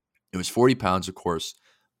 it was 40 pounds. Of course,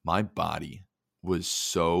 my body was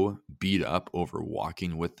so beat up over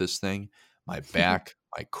walking with this thing. My back,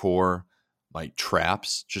 my core, my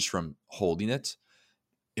traps, just from holding it.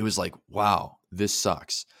 It was like, wow, this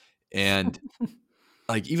sucks. And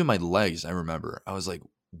like even my legs, I remember, I was like,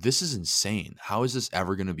 this is insane. How is this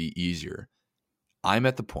ever going to be easier? I'm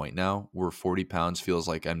at the point now where 40 pounds feels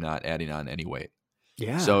like I'm not adding on any weight.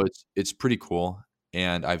 Yeah. So it's pretty cool.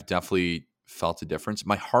 And I've definitely felt a difference.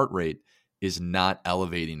 My heart rate is not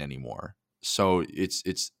elevating anymore. So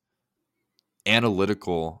it's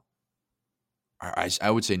analytical, or I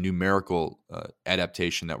would say numerical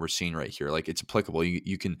adaptation that we're seeing right here. Like it's applicable.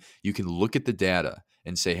 You can look at the data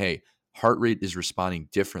and say, hey, heart rate is responding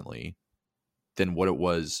differently than what it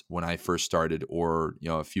was when I first started, or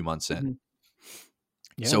a few months in. Mhm.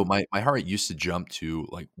 Yeah. So my heart rate used to jump to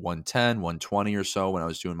like 110, 120 or so when I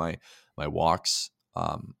was doing my walks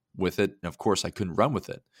with it. And of course, I couldn't run with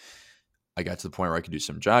it. I got to the point where I could do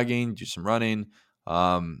some jogging, do some running.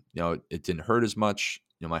 It didn't hurt as much.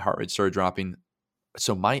 My heart rate started dropping.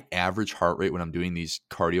 So my average heart rate when I'm doing these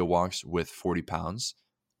cardio walks with 40 pounds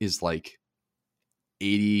is like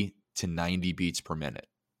 80 to 90 beats per minute.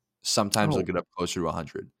 Sometimes I'll Oh, get up closer to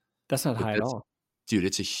 100. that's not But high at all. dude,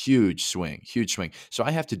 it's a huge swing, huge swing. So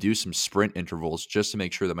I have to do some sprint intervals just to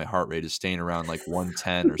make sure that my heart rate is staying around like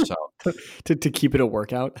 110 or so. To keep it a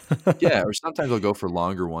workout. Yeah, or sometimes I'll go for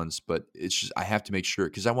longer ones, but it's just I have to make sure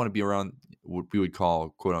because I want to be around what we would call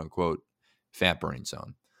quote unquote fat burning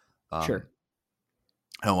zone. Um, Sure.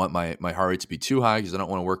 I don't want my heart rate to be too high because I don't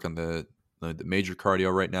want to work on the major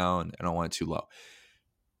cardio right now, and I don't want it too low.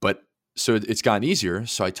 But so it's gotten easier.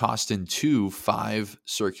 So I tossed in 2 5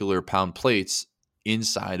 circular pound plates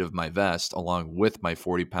inside of my vest, along with my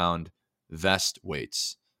 40-pound vest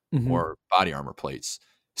weights Mhm. or body armor plates.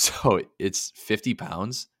 So it's 50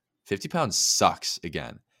 pounds. 50 pounds sucks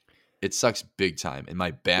again. It sucks big time, and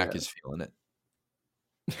my back Yeah. is feeling it.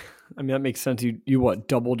 I mean, that makes sense. You what,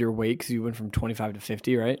 doubled your weight because you went from 25 to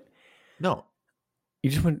 50, right? No, You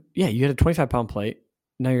just went, yeah, you had a 25-pound plate.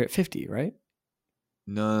 Now you're at 50, right?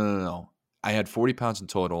 no. I had 40 pounds in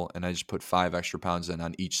total, and I just put 5 extra pounds in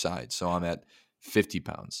on each side. So I'm at 50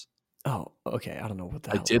 pounds. Oh, okay. I don't know what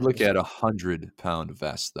the I hell did that look is. at 100-pound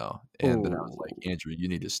vest though, and then I was like, Oh, Andrew, you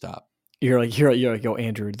need to stop. you're like, yo,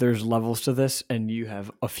 Andrew, there's levels to this, and you have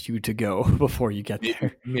a few to go before you get Maybe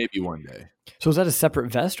there. maybe one day. So is that a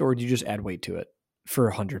separate vest, or did you just add weight to it for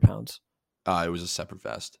 100 pounds? It was a separate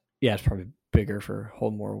vest. Yeah, it's probably bigger for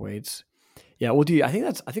hold more weights. Yeah, well, dude, I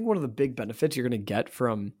think one of the big benefits you're gonna get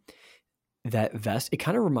from that vest, it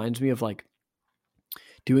kind of reminds me of like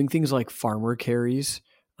doing things like farmer carries,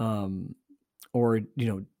 um, or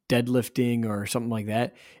deadlifting or something like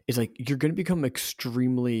that. Is like you're gonna become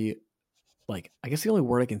extremely, like, I guess the only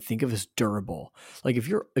word I can think of is durable. Like if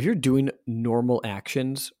you're doing normal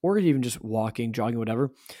actions or even just walking, jogging,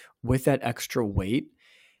 whatever, with that extra weight,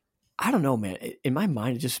 I don't know, man. In my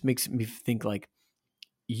mind, it just makes me think like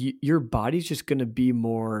your body's just going to be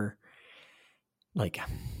more like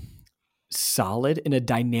solid in a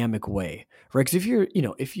dynamic way, right? Because if you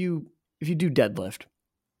do deadlift,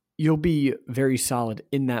 you'll be very solid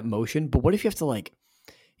in that motion. But what if you have to like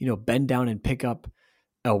bend down and pick up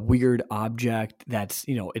a weird object that's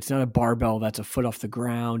it's not a barbell, that's a foot off the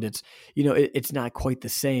ground, it's not quite the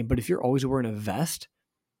same. But if you're always wearing a vest,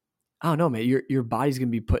 I don't know, man, your body's going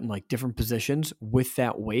to be put in like different positions with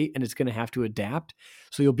that weight, and it's going to have to adapt,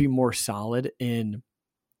 so you'll be more solid in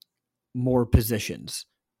more positions,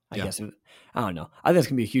 I Yeah. guess. I don't know, I think that's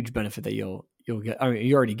going to be a huge benefit that you'll get. I mean,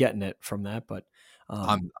 you're already getting it from that, but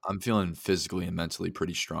I'm feeling physically and mentally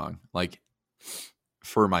pretty strong, like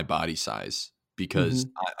for my body size, because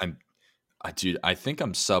mhm. dude, I think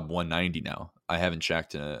I'm sub 190 now. I haven't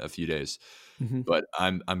checked in a few days, Mhm. but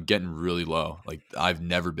I'm getting really low. Like I've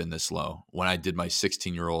never been this low. When I did my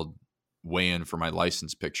 16-year-old weigh in for my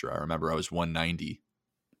license picture, I remember I was 190.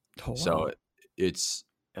 Oh So wow. it's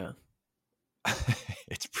Yeah.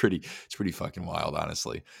 it's pretty fucking wild,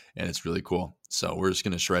 honestly, and it's really cool. So we're just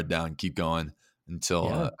gonna shred down, keep going until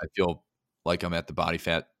Yeah. I feel like I'm at the body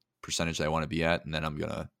fat percentage that I want to be at, and then I'm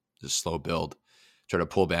gonna just slow build, try to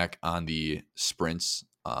pull back on the sprints,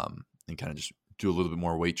 and kind of just do a little bit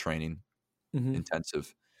more weight training, Mhm.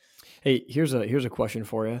 intensive. Hey, here's a question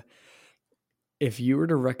for you. If you were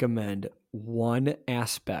to recommend one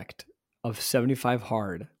aspect of 75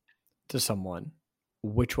 hard to someone,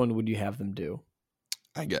 which one would you have them do?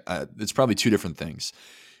 I get it's probably two different things.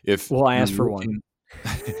 If Well, I you're asked for looking, one.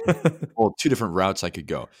 well, two different routes I could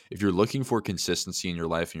go. If you're looking for consistency in your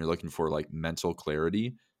life and you're looking for like mental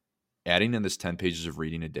clarity, adding in this 10 pages of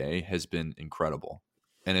reading a day has been incredible.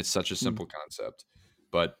 And it's such a Hmm. simple concept,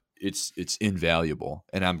 but it's invaluable.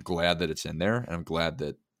 And I'm glad that it's in there. And I'm glad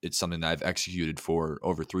that it's something that I've executed for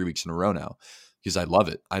over 3 weeks in a row now because I love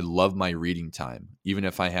it. I love my reading time, even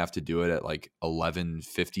if I have to do it at like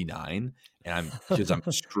 11:59 and I'm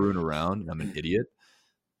screwing around and I'm an idiot.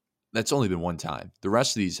 That's only been one time. The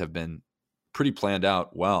rest of these have been pretty planned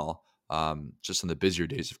out well. Just on the busier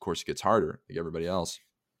days, of course, it gets harder like everybody else.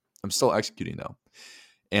 I'm still executing though.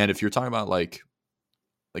 And if you're talking about like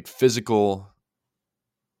physical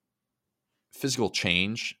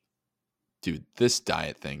change, dude, this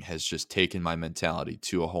diet thing has just taken my mentality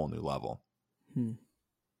to a whole new level. Hmm.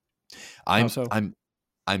 How I'm so? I'm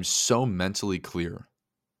I'm so mentally clear.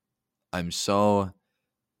 I'm so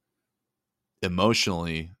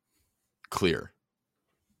emotionally clear.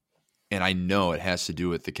 And I know it has to do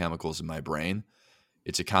with the chemicals in my brain.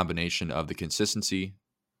 It's a combination of the consistency,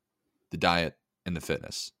 the diet, and the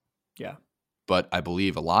fitness. Yeah. But I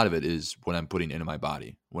believe a lot of it is what I'm putting into my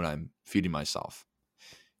body, when I'm feeding myself.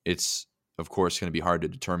 It's, of course, going to be hard to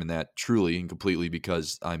determine that truly and completely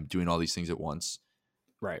because I'm doing all these things at once.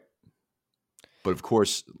 Right. But of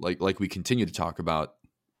course, like we continue to talk about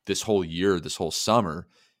this whole year, this whole summer,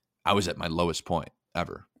 I was at my lowest point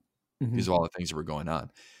ever Hmm. because of all the things that were going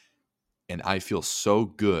on. And I feel so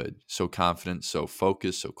good, so confident, so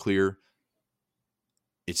focused, so clear.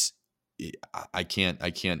 It's I can't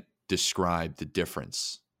describe the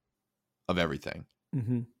difference of everything.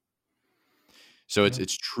 Hmm. So Yeah.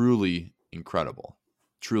 it's truly incredible.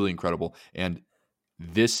 Truly incredible. And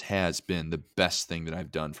this has been the best thing that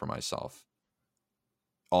I've done for myself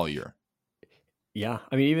all year. Yeah.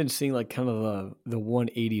 I mean, even seeing like kind of the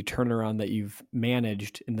 180 turnaround that you've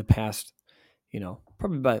managed in the past,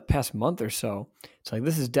 probably by the past month or so, it's like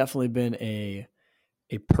this has definitely been a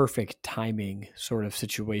perfect timing sort of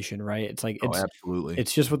situation, right? It's like Oh, absolutely.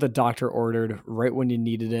 it's just what the doctor ordered right when you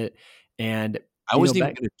needed it. And I wasn't even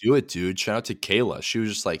back going to do it, dude. Shout out to Kayla. She was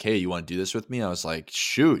just like, "Hey, you want to do this with me?" I was like,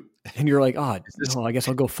 "Shoot." and you're like, "Oh, Is this no, I guess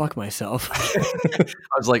I'll go fuck myself." I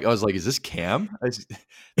was like, "Is this Cam? Is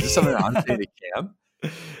this something I'm saying to Cam?"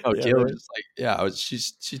 Oh, Yeah, Kayla was right. just like, yeah,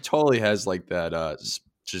 she totally has like that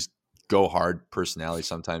just go hard personality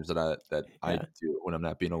sometimes that I Yeah. do when I'm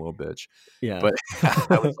not being a little bitch. Yeah. But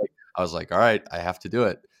I was like, all right, I have to do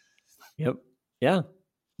it. Yep. Yeah.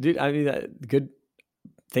 Dude, I mean, good.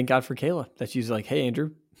 Thank God for Kayla that she's like, "Hey,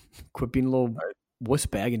 Andrew, quit being a little Right? wuss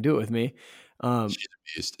bag and do it with me." Um, She's a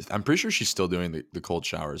beast. I'm pretty sure she's still doing the cold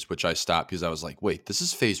showers, which I stopped because I was like, wait, this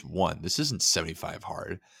is phase one. This isn't 75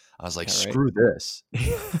 hard. I was like, yeah, right. screw this.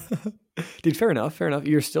 Dude, fair enough. Fair enough.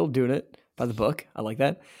 You're still doing it by the book. I like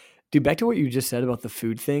that. Dude, back to what you just said about the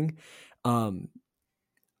food thing. Um,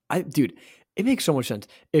 dude, it makes so much sense.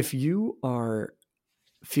 If you are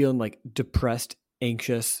feeling like depressed,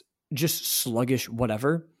 anxious, just sluggish,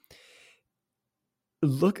 whatever,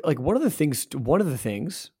 look like one of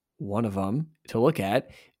them to look at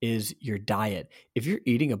is your diet. If you're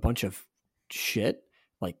eating a bunch of shit,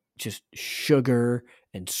 like just sugar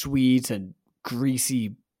and sweets and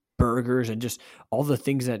greasy burgers and just all the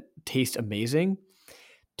things that taste amazing,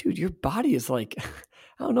 dude, your body is like,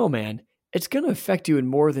 I don't know, man. It's going to affect you in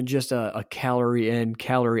more than just a calorie in,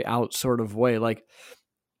 calorie out sort of way. Like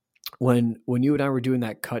when you and I were doing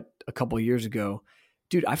that cut a couple of years ago,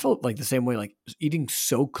 dude, I felt like the same way, like eating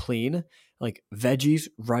so clean, like veggies,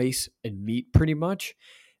 rice, and meat pretty much,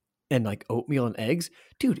 and like oatmeal and eggs.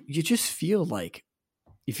 Dude, you just feel like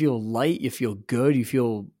you feel light, you feel good, you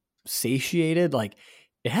feel satiated. Like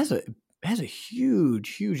it has a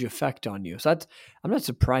huge, huge effect on you. So I'm not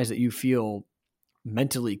surprised that you feel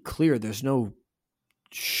mentally clear. There's no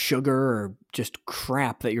sugar or just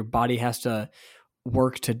crap that your body has to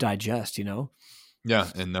work to digest. Yeah,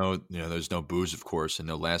 and no, there's no booze, of course, and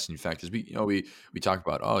no lasting effect. Because we talk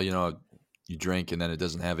about, oh, you drink and then it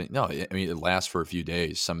doesn't have it. No, I mean it lasts for a few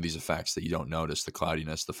days. Some of these effects that you don't notice, the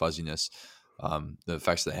cloudiness, the fuzziness, the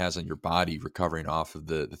effects that it has on your body recovering off of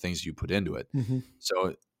the things you put into it. Mm-hmm.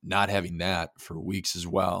 So not having that for weeks as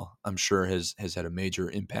well, I'm sure has had a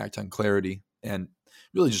major impact on clarity and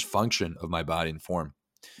really just function of my body and form.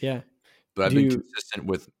 Yeah. But I've Do been you? consistent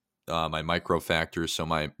with my micro factors, so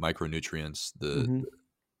my micronutrients, the Mhm.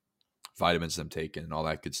 vitamins I'm taking, and all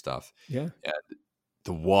that good stuff. Yeah. And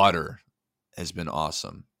the water has been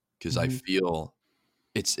awesome because I Mhm. feel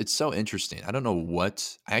it's so interesting. I don't know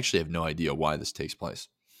what I actually have no idea why this takes place.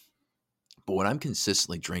 But when I'm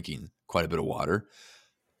consistently drinking quite a bit of water,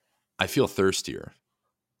 I feel thirstier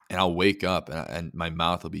and I'll wake up and my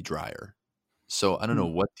mouth will be drier. So I don't know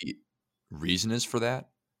Hmm. what the reason is for that,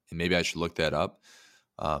 and maybe I should look that up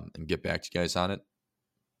and get back to you guys on it.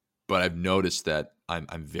 But I've noticed that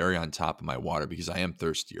I'm very on top of my water because I am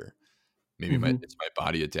thirstier. Maybe Hmm. it's my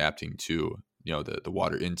body adapting to the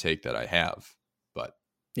water intake that I have. But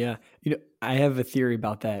Yeah. I have a theory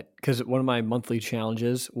about that because one of my monthly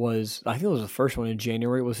challenges was, I think it was the first one in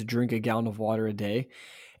January, was to drink a gallon of water a day.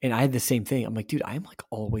 And I had the same thing. I'm like, dude, I'm like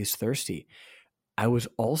always thirsty. I was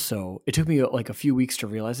also, it took me like a few weeks to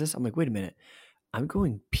realize this. I'm like, wait a minute, I'm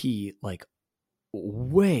going pee like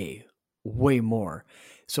way, way more.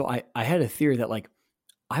 So I had a theory that like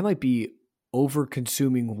I might be over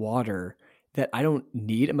consuming water that I don't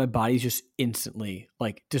need, and my body's just instantly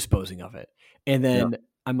like disposing of it. And yeah, then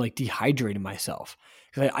I'm like dehydrating myself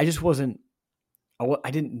because I just wasn't,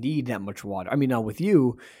 I didn't need that much water. I mean, now with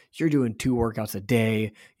you, you're doing 2 workouts a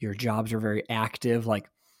day, your jobs are very active. Like,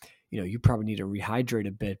 you probably need to rehydrate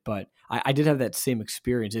a bit, but I did have that same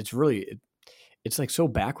experience. It's really, it's like so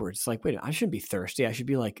backwards. It's like, wait, I shouldn't be thirsty. I should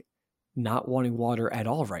be like not wanting water at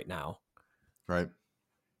all right now. right.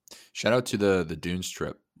 Shout out to the Dunes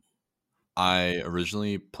trip. I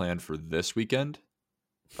originally planned for this weekend,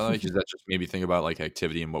 because that just made me think about like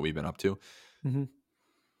activity and what we've been up to. Hmm.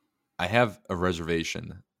 I have a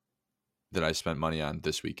reservation that I spent money on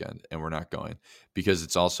this weekend, and we're not going because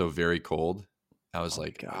it's also very cold. I was Oh my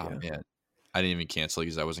like, God, oh yeah. man, I didn't even cancel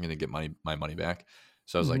because I wasn't going to get my money back.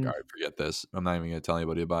 So I was like, Hmm. all right, forget this. I'm not even going to tell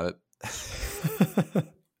anybody about it.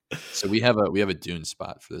 So we have a dune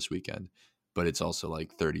spot for this weekend, but it's also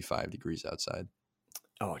like 35 degrees outside.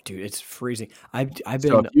 Oh, dude, it's freezing. I've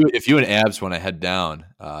So been. if you and Abs want to head down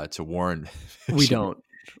to Warren, We don't.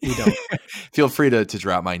 We don't. feel free to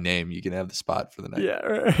drop my name. You can have the spot for the night.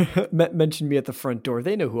 Yeah. Mention me at the front door.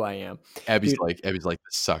 They know who I am, Abby's dude. like, this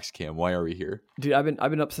sucks, Cam. Why are we here? Dude, I've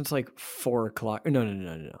been up since like 4 o'clock. No, no,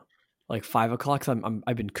 no, no, no. Like 5 o'clock. 'Cause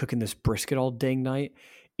I've been cooking this brisket all dang night.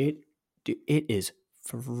 It Dude, it is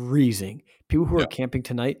freezing. People who Yeah, are camping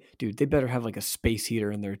tonight, dude, they better have like a space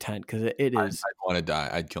heater in their tent because it is I'd want to die.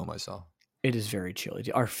 I'd kill myself. it is very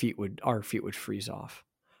chilly. Our feet would freeze off.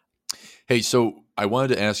 Hey, so I wanted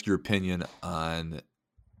to ask your opinion on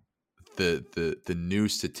the new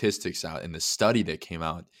statistics out in the study that came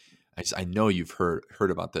out. I know you've heard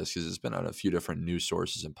about this because it's been on a few different news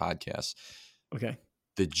sources and podcasts. Okay.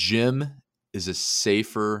 The gym is a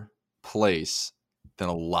safer place than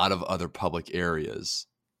a lot of other public areas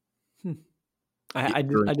Hmm. I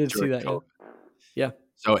did see during that. Yeah. COVID. Yeah.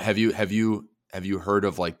 So have you heard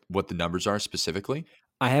of like what the numbers are specifically?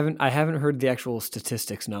 I haven't heard the actual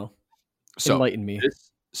statistics. No. So Enlighten me.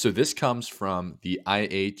 this comes from the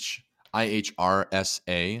IHRSA,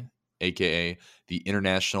 aka the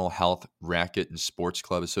International Health Racket and Sports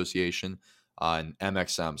Club Association, and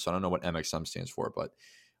MXM. So I don't know what MXM stands for, but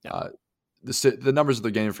Yeah. uh, the numbers they're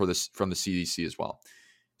getting for this from the CDC as well.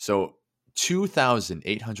 So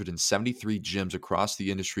 2,873 gyms across the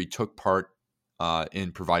industry took part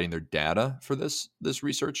in providing their data for this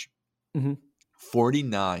research. Hmm.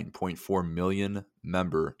 49.4 million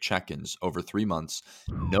member check-ins over 3 months.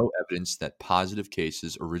 No evidence that positive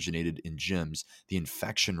cases originated in gyms. The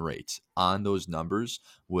infection rate on those numbers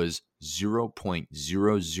was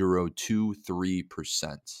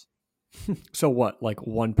 0.0023%. So what? Like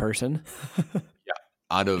one person?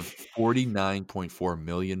 Out of 49.4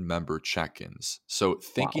 million member check-ins. So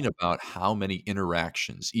thinking Wow. about how many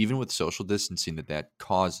interactions, even with social distancing, that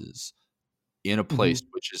causes in a place Hmm.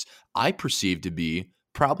 which is I perceive to be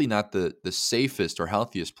probably not the safest or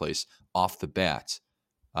healthiest place off the bat,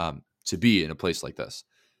 to be in a place like this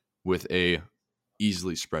with a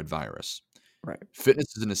easily spread virus. Right.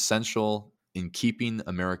 Fitness is an essential in keeping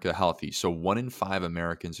America healthy. So 1 in 5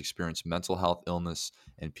 Americans experience mental health illness,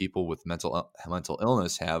 and people with mental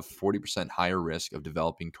illness have 40% higher risk of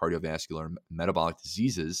developing cardiovascular and metabolic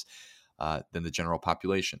diseases than the general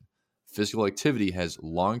population. Physical activity has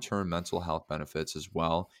long-term mental health benefits as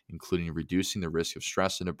well, including reducing the risk of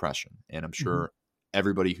stress and depression. And I'm Hmm. sure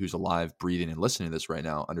everybody who's alive, breathing, and listening to this right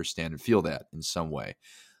now understand and feel that in some way.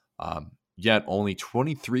 Yet only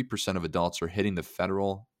 23% of adults are hitting the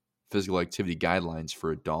federal physical activity guidelines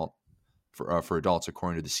for adults,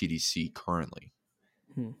 according to the CDC currently.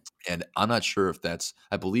 Hmm. And I'm not sure if that's.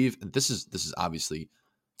 I believe this is obviously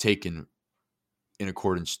taken in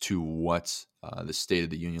accordance to what the State of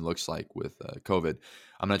the Union looks like with COVID.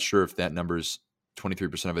 I'm not sure if that number's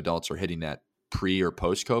 23% of adults are hitting that pre or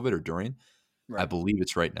post COVID or during. I Right. believe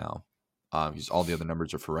it's right now, because all the other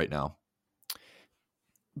numbers are for right now.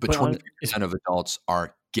 But But it's 23% of adults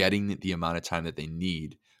are getting the amount of time that they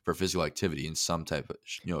need for physical activity in some type of,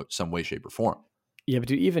 some way, shape, or form. yeah, but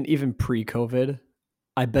dude, even pre-COVID,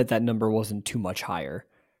 I bet that number wasn't too much higher.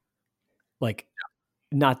 Like,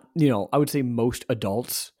 not, I would say most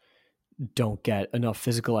adults don't get enough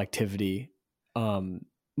physical activity.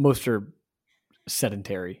 Most are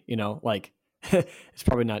sedentary, like it's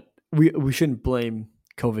probably not, we shouldn't blame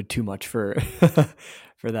COVID too much for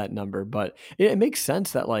for that number, but it makes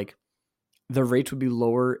sense that like the rates would be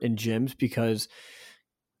lower in gyms because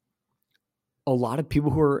a lot of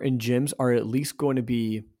people who are in gyms are at least going to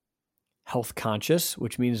be health conscious,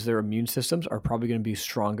 which means their immune systems are probably going to be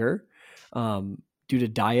stronger due to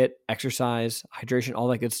diet, exercise, hydration, all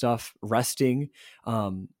that good stuff, resting.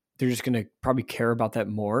 They're just going to probably care about that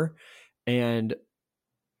more. And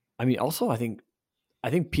I mean, also, I think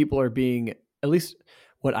people are being, at least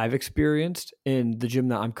what I've experienced in the gym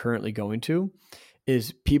that I'm currently going to,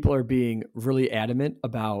 is people are being really adamant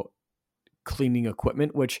about cleaning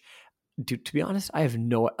equipment, which, dude, to be honest, I have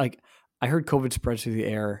no, like, I heard COVID spreads through the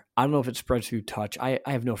air. I don't know if it spreads through touch. I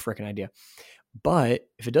have no freaking idea. But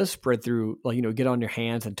if it does spread through, like, get on your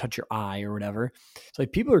hands and touch your eye or whatever, it's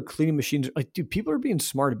like people are cleaning machines. Like, dude, people are being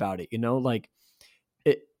smart about it, like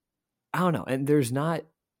it, I don't know. And there's not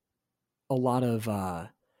a lot of,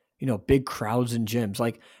 big crowds in gyms.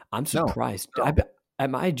 Like, I'm No, surprised. no. At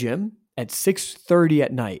my gym at 6:30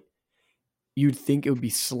 at night, you'd think it would be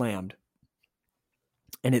slammed,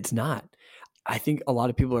 and it's not. I think a lot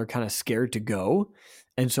of people are kind of scared to go,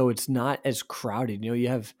 and so it's not as crowded. You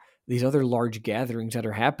have these other large gatherings that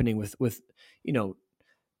are happening with no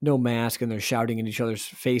mask, and they're shouting in each other's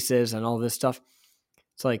faces and all this stuff.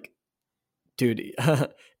 It's like, dude,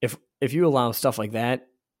 if you allow stuff like that,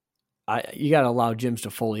 you got to allow gyms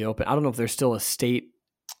to fully open. I don't know if there's still a state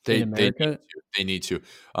in America. They need to.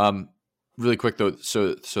 Really quick though.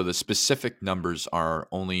 So the specific numbers are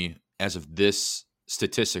only, as of this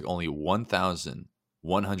statistic, only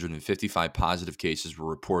 1,155 positive cases were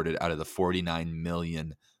reported out of the 49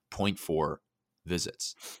 million 0.4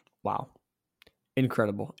 visits. Wow.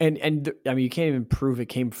 Incredible. And I mean, you can't even prove it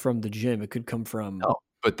came from the gym. It could come from. No,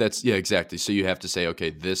 but that's, yeah, exactly. So you have to say, okay,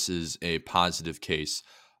 this is a positive case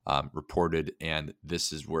reported, and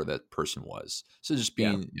this is where that person was. So just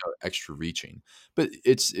being extra reaching. But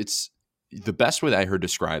it's the best way that I heard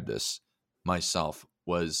describe this myself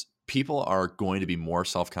was people are going to be more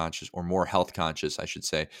self-conscious, or more health conscious, I should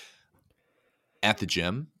say, at the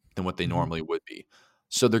gym than what they normally would be.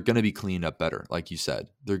 So they're going to be cleaned up better. Like you said,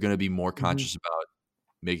 they're going to be more conscious about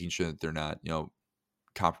making sure that they're not,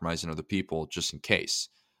 compromising other people just in case.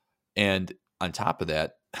 And on top of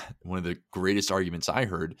that, one of the greatest arguments I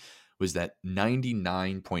heard was that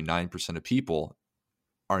 99.9% of people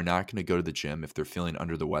are not going to go to the gym if they're feeling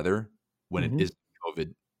under the weather when it is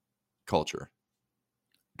COVID culture.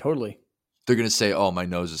 Totally. They're going to say, "Oh, my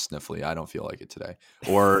nose is sniffly. I don't feel like it today."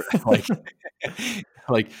 Or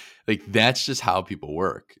like that's just how people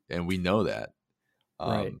work, and we know that.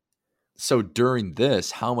 Right. So during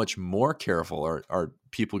this, how much more careful are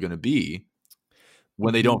people going to be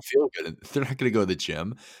when they don't feel good? They're not going to go to the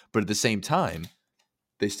gym, but at the same time,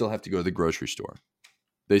 they still have to go to the grocery store.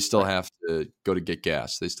 They still have to go to get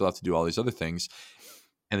gas. They still have to do all these other things.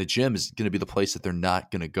 And the gym is going to be the place that they're not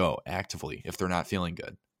going to go actively if they're not feeling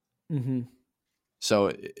good.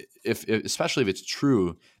 So especially if it's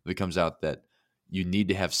true that it comes out that you need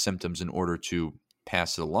to have symptoms in order to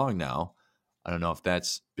pass it along now, I don't know if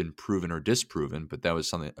that's been proven or disproven, but that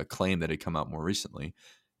was a claim that had come out more recently.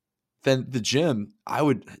 Then the gym, I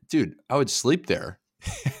would sleep there.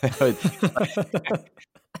 It's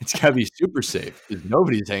got to be super safe because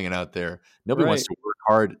nobody's hanging out there. Nobody wants to work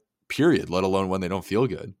hard, period, let alone when they don't feel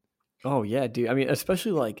good. Oh, yeah, dude. I mean,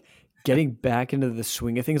 especially like getting back into the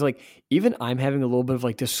swing of things. Like, even I'm having a little bit of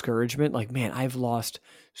like discouragement. Like, man, I've lost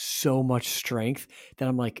so much strength that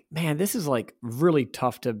I'm like, man, this is like really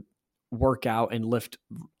tough to work out and lift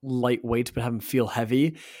light weights, but have them feel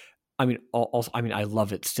heavy. I mean, also, I mean, I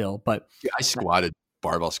love it still, but I squatted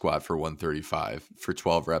barbell squat for 135 for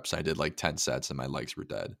 12 reps. I did like 10 sets and my legs were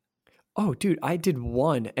dead. Oh, dude, I did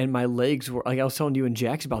one and my legs were like, I was telling you and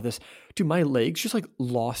Jax about this. Dude, my legs just like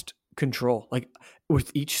lost control. Like,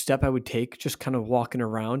 with each step I would take, just kind of walking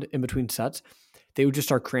around in between sets, they would just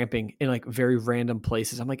start cramping in like very random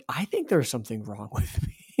places. I'm like, I think there's something wrong with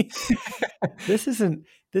me. This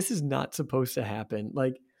is not supposed to happen.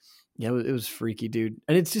 Like, yeah, it was freaky, dude.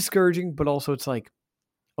 And it's discouraging, but also it's like,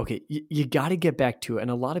 okay, you got to get back to it. And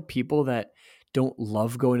a lot of people that don't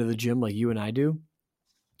love going to the gym like you and I do,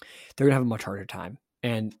 they're gonna have a much harder time.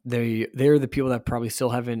 And they're the people that probably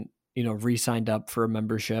still haven't, re-signed up for a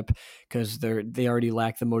membership because they already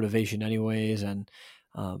lack the motivation anyways. And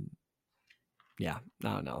yeah, I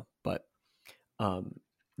don't know. But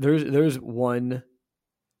there's one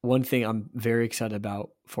one thing I'm very excited about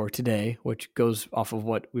for today, which goes off of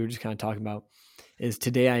what we were just kind of talking about, is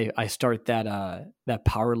today I start that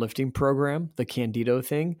powerlifting program, the Candido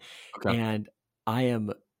thing, Okay. and I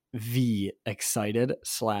am excited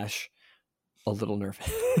 / a little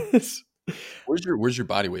nervous. Where's your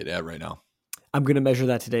body weight at right now? I'm gonna measure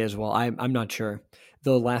that today as well. I'm not sure.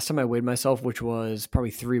 The last time I weighed myself, which was probably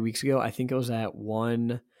 3 weeks ago, I think it was at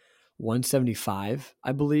 175,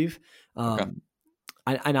 I believe. Okay.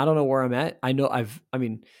 And I don't know where I'm at. I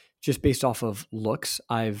mean, just based off of looks,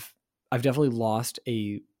 I've definitely lost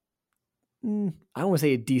I don't want to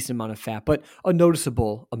say a decent amount of fat, but a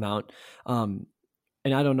noticeable amount. And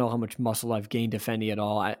I don't know how much muscle I've gained, if any at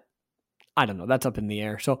all. I don't know. That's up in the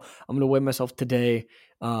air. So I'm going to weigh myself today.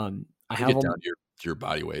 I have Get down to your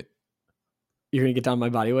body weight. You're going to get down my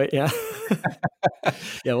body weight? Yeah.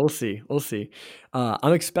 Yeah, we'll see. We'll see.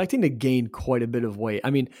 I'm expecting to gain quite a bit of weight. I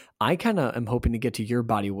mean, I kind of am hoping to get to your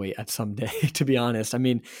body weight at some day, to be honest. I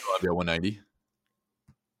mean, I'll be at 190.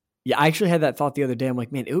 yeah, I actually had that thought the other day. I'm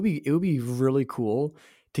like, man, it would be really cool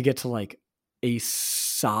to get to like a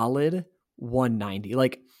solid 190.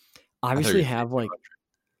 Like, obviously have like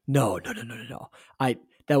no.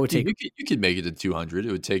 That would take. You could make it to 200.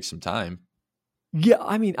 It would take some time. Yeah,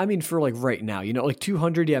 I mean for like right now, like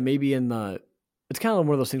 200. Yeah, maybe in the. It's kind of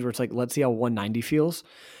one of those things where it's like, let's see how 190 feels.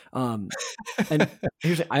 And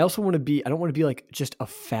here's I also want to be. I don't want to be like just a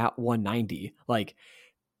fat 190. Like,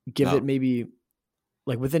 give it maybe.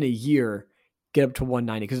 Like within a year, get up to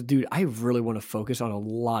 190. Because dude, I really want to focus on a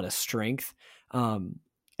lot of strength, and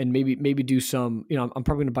maybe do some. I'm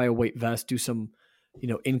probably gonna buy a weight vest, do some,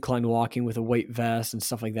 incline walking with a weight vest and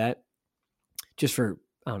stuff like that, just for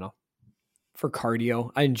I don't know, for cardio.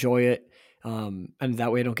 I enjoy it, and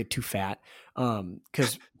that way I don't get too fat.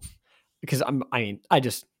 Because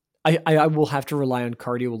I will have to rely on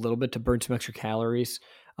cardio a little bit to burn some extra calories,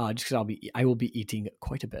 just because I will be eating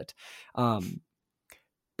quite a bit.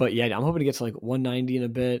 But yeah, I'm hoping to get to like 190 in a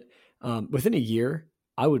bit. Within a year,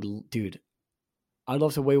 I'd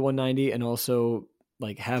love to weigh 190 and also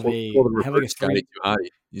like have like a strength.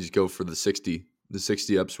 You just go for the 60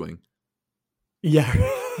 upswing. Yeah,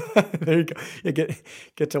 there you go. Yeah, get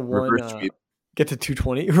to get to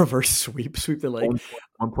 220. Reverse sweep the leg. 1.2,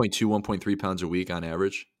 1.3 pounds a week on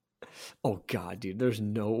average. Oh God, dude, there's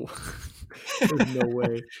no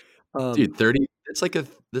way. Dude, 30. That's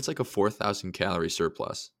like a 4,000 calorie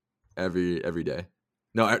surplus every day.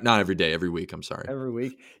 No, not every day. Every week. I'm sorry. Every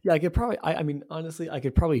week. Yeah, I could probably. I mean, honestly, I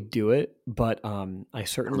could probably do it, but I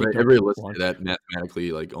certainly don't. Everybody listening to that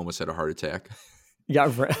mathematically like almost had a heart attack.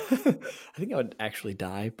 Yeah, right. I think I would actually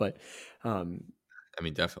die, but I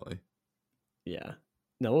mean, definitely. Yeah.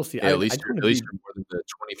 No, we'll see. Yeah, at least you're more than the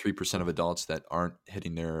 23% of adults that aren't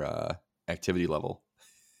hitting their activity level.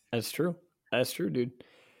 That's true, dude.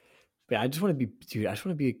 Yeah, I just want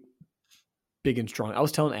to be big and strong. I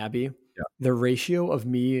was telling Abby, the ratio of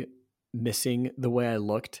me missing the way I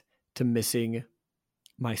looked to missing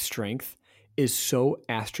my strength is so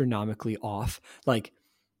astronomically off. Like,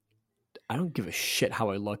 I don't give a shit how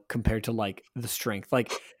I look compared to like the strength.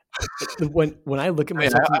 Like when I look at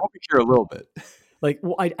myself, I hope you care a little bit. Like,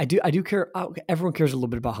 well, I do care. Everyone cares a little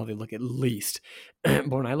bit about how they look, at least. But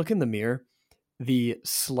when I look in the mirror, the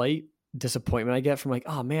slight disappointment I get from like,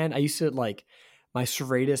 oh man, I used to like my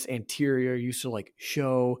serratus anterior used to like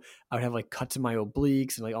show. I would have like cuts in my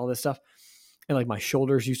obliques and like all this stuff, and like my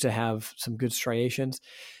shoulders used to have some good striations.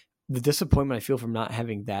 The disappointment I feel from not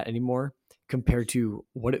having that anymore, compared to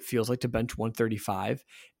what it feels like to bench 135,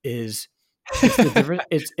 is it's the difference.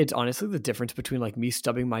 It's honestly the difference between like me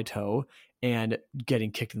stubbing my toe and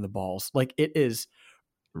getting kicked in the balls. Like, it is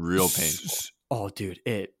real painful. Oh, dude,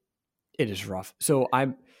 it is rough. So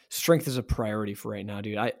strength is a priority for right now,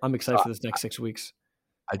 dude. I'm excited for this next 6 weeks.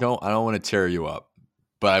 I don't want to tear you up,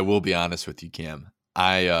 but I will be honest with you, Cam.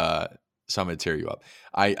 So I'm going to tear you up.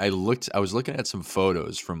 I was looking at some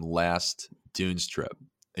photos from last Dunes trip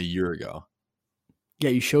a year ago. Yeah,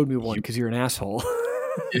 you showed me one because you're an asshole.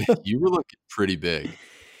 You were looking pretty big.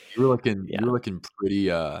 You were looking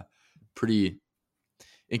pretty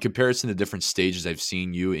in comparison to different stages I've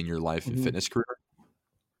seen you in your life and fitness career.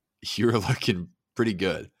 You were looking pretty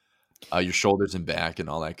good. Your shoulders and back and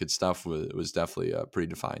all that good stuff was definitely pretty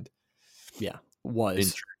defined. Yeah, in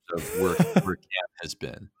terms of where Cam has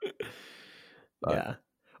been. Yeah.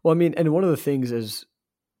 Well, I mean, and one of the things is,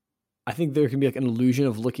 I think there can be like an illusion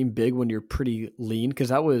of looking big when you're pretty lean, because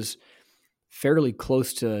that was fairly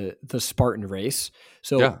close to the Spartan race.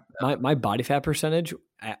 So my body fat percentage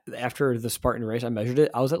after the Spartan race, I measured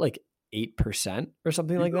it. I was at like 8% or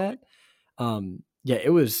something like that. Yeah, it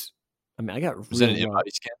was. I mean, I got. Was that an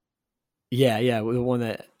in-body scan? Yeah, the one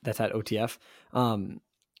that's at OTF.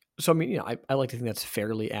 So I mean, I like to think that's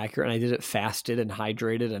fairly accurate, and I did it fasted and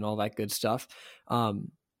hydrated and all that good stuff.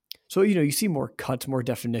 So you see more cuts, more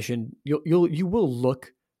definition. You will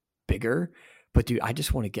look bigger, but dude, I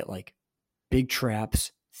just want to get like big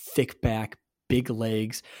traps, thick back, big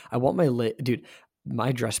legs. I want dude,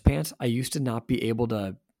 my dress pants. I used to not be able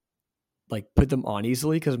to like put them on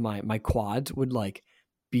easily because my quads would like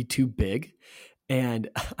be too big, and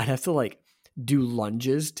I'd have to like do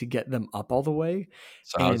lunges to get them up all the way.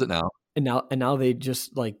 So how is And it now? now they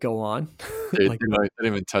just like go on They like didn't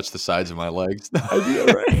even touch the sides of my legs. I do,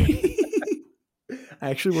 right? I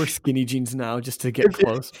actually wear skinny jeans now just to get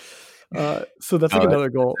close. So that's like No, another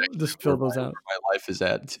goal. that's actually Just fill those where out. my life is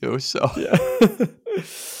at too. So Yeah.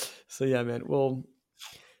 So yeah, man.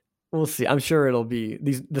 We'll see. I'm sure it'll be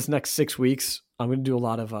this next 6 weeks. I'm gonna do a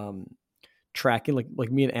lot of tracking,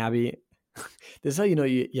 like me and Abby. This is how you know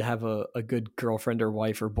you have a good girlfriend or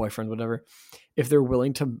wife or boyfriend, whatever. If they're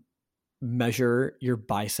willing to measure your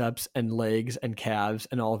biceps and legs and calves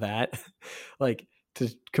and all that, like to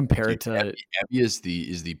compare dude, it to. Abby is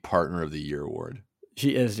the partner of the year award.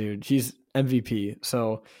 She is, dude. She's MVP.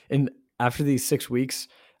 So, and after these 6 weeks,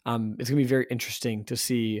 it's gonna be very interesting to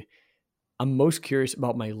see. I'm most curious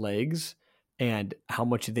about my legs and how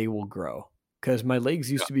much they will grow because my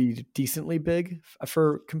legs used to be decently big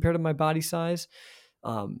for compared to my body size.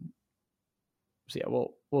 So yeah,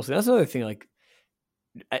 we'll see. That's another thing. Like,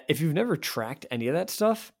 if you've never tracked any of that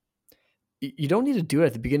stuff, you don't need to do it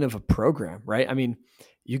at the beginning of a program, right? I mean,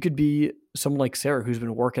 you could be someone like Sarah who's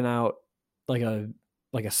been working out like a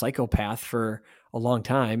psychopath for a long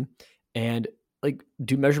time and like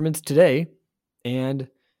do measurements today and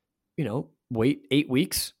wait 8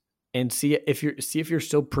 weeks and see if you're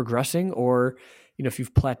still progressing or if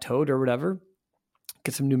you've plateaued or whatever.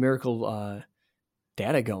 Get some numerical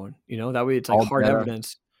data going. That way it's like hard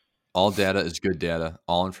evidence. All data is good data.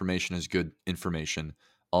 All information is good information.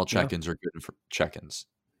 All Yeah. check-ins are good check-ins.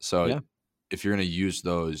 So Yeah. if you're going to use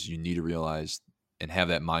those, you need to realize and have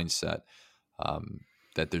that mindset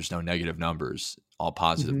that there's no negative numbers, all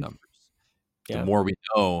positive numbers. The more we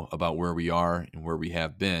know about where we are and where we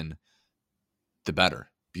have been, the better,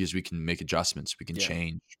 because we can make adjustments, we can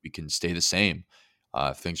change, we can stay the same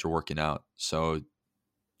if things are working out. So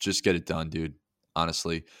just get it done, dude.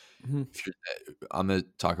 Honestly, I'm gonna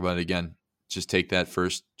talk about it again. Just take that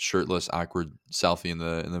first shirtless, awkward selfie in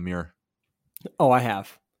the mirror. Oh, I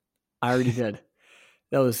already did.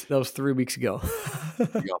 That was 3 weeks ago.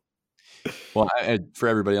 Well, for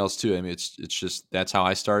everybody else too. I mean, it's just that's how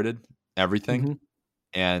I started everything,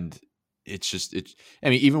 and it's I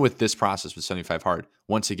mean, even with this process with 75 Hard,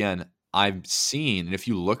 once again, I've seen, and if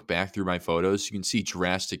you look back through my photos, you can see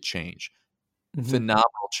drastic change,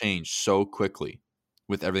 phenomenal change so quickly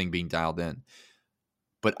with everything being dialed in.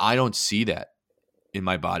 But I don't see that in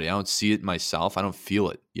my body. I don't see it myself. I don't feel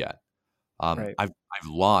it yet. Right. I've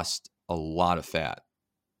lost a lot of fat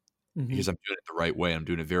because I'm doing it the right way. I'm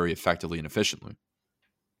doing it very effectively and efficiently.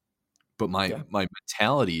 But my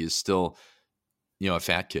mentality is still, a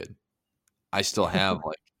fat kid. I still have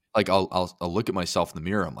like I'll look at myself in the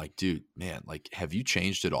mirror. I'm like, dude, man, like, have you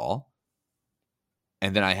changed at all?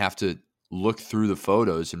 And then I have to look through the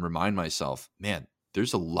photos and remind myself, man,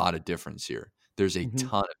 there's a lot of difference here. There's a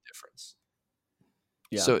ton of difference.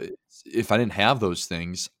 Yeah. So if I didn't have those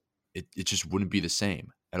things, it just wouldn't be the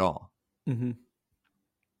same at all.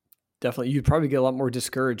 Definitely. You'd probably get a lot more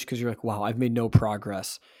discouraged because you're like, wow, I've made no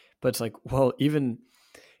progress. But it's like, well, even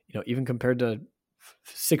compared to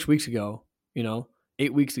 6 weeks ago,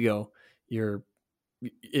 8 weeks ago, you're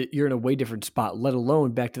in a way different spot, let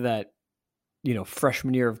alone back to that,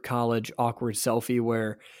 freshman year of college, awkward selfie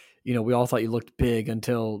where, we all thought you looked big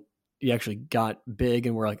until you actually got big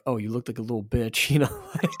and we're like, oh, you looked like a little bitch,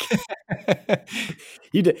 like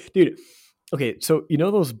you did, dude. Okay. So,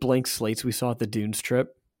 those blank slates we saw at the Dunes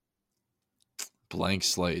trip? Blank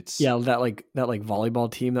slates. Yeah. That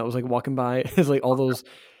volleyball team that was like walking by. It's like all those,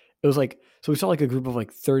 it was like, so we saw like a group of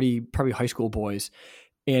like 30, probably high school boys.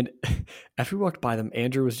 And after we walked by them,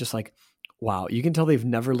 Andrew was just like, wow, you can tell they've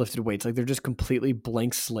never lifted weights. Like they're just completely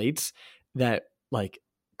blank slates that like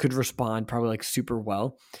could respond probably like super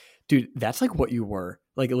well. Dude, that's like what you were.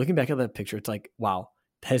 Like looking back at that picture, it's like, wow,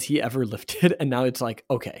 has he ever lifted? And now it's like,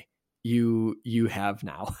 okay, you have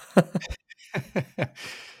now.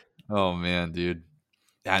 Oh man, dude.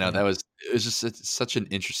 I know it was just such an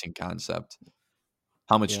interesting concept.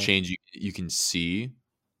 How much change you can see,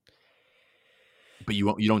 but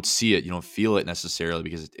you don't see it, you don't feel it necessarily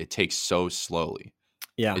because it takes so slowly.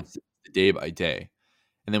 Yeah. It's day by day.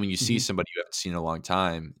 And then when you see somebody you haven't seen in a long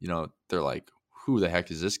time, they're like, who the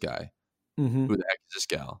heck is this guy? Mm-hmm. Who the heck is this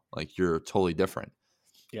gal? Like, you're totally different.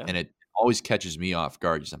 Yeah. And it always catches me off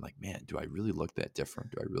guard because I'm like, man, do I really look that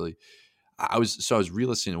different? Do I really? I was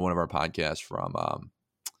re-listening to one of our podcasts from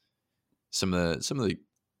some of the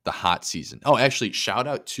hot season. Oh, actually, shout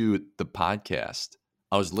out to the podcast.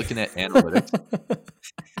 I was looking at analytics.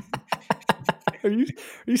 Are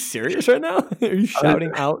you serious right now? Are you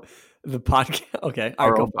shouting out the podcast? Okay, all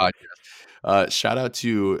right, Our go own for it. podcast. Shout out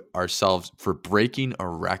to ourselves for breaking a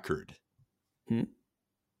record. Hmm?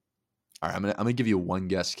 All right, I'm gonna give you one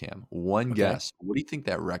guess, Cam. One Okay. guess. What do you think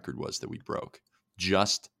that record was that we broke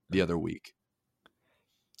just the other week?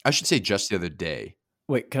 I should say just the other day.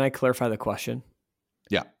 Wait, can I clarify the question?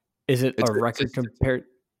 Yeah, Is it it's a record compared?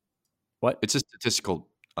 What? it's a statistical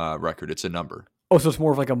record. It's a number. Oh, so it's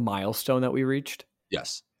more of like a milestone that we reached?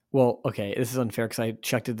 Yes. Well, okay, this is unfair because I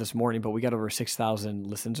checked it this morning, but we got over 6,000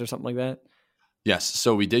 listens or something like that. Yes.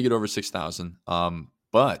 So we did get over 6,000.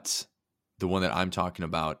 But the one that I'm talking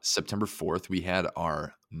about, September 4th, we had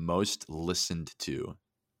our most listened to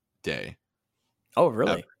day. Oh,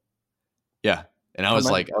 really? Ever. Yeah. And I How was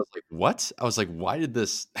many? like, what? I was like, why did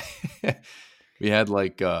this? We had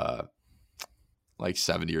like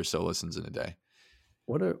 70 or so listens in a day.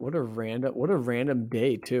 What a random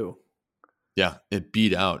day too. Yeah, it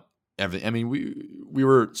beat out everything. I mean, we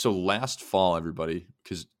were so last fall, everybody,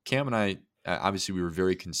 because Cam and I obviously we were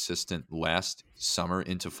very consistent last summer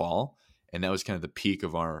into fall, and that was kind of the peak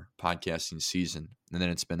of our podcasting season. And then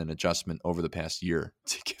it's been an adjustment over the past year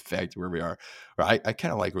to get back to where we are. Or I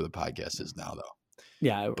kind of like where the podcast is now, though.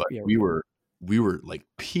 Yeah, But yeah. we were like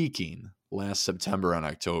peaking last September and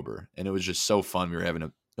October, and it was just so fun. We were having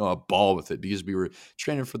a ball with it because we were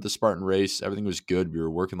training for the Spartan race. Everything was good. We were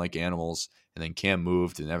working like animals, and then Cam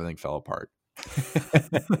moved and everything fell apart.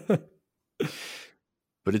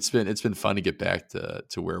 But it's been fun to get back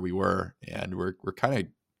to where we were, and we're kind of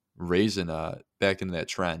raising back into that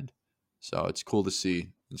trend. So it's cool to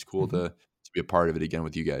see. It's cool to be a part of it again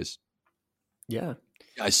with you guys. Yeah.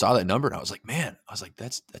 I saw that number and I was like, man,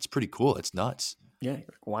 that's pretty cool. It's nuts. Yeah.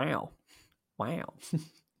 Wow.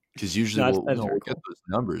 Because usually That's we'll very get cool. those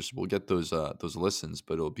numbers, we'll get those listens,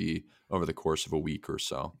 but it'll be over the course of a week or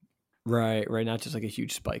so. Right. Not just like a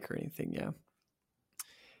huge spike or anything. Yeah.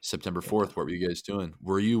 September 4th, what were you guys doing?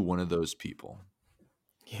 Were you one of those people?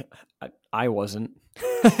 Yeah. I wasn't.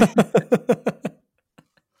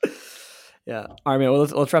 Yeah. All right, man. Well,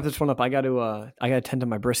 let's wrap this one up. I got to tend to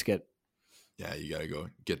my brisket. Yeah, you got to go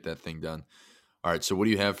get that thing done. All right. So what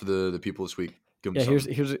do you have for the people this week? Give them Yeah.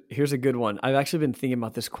 something. Here's a good one. I've actually been thinking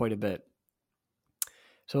about this quite a bit.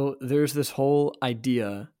 So there's this whole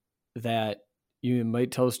idea that you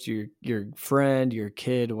might toast your friend, your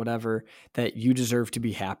kid, whatever, that you deserve to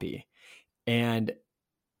be happy. And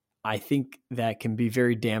I think that can be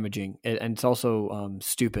very damaging, and it's also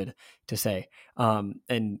stupid to say.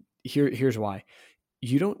 And here's why: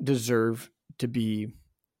 you don't deserve to be.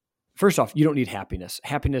 First off, you don't need happiness.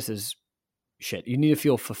 Happiness is shit. You need to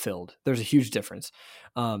feel fulfilled. There's a huge difference.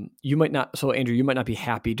 You might not. So Andrew, you might not be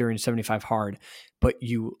happy during 75 hard, but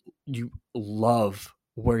you love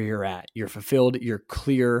where you're at. You're fulfilled. You're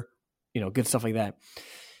clear. Good stuff like that.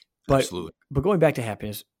 But Absolutely. But going back to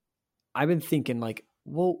happiness, I've been thinking like,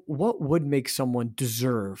 well, what would make someone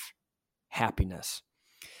deserve happiness?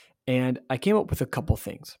 And I came up with a couple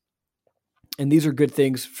things. And these are good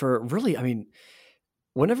things for really, I mean,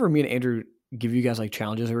 whenever me and Andrew give you guys like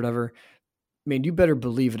challenges or whatever, man, you better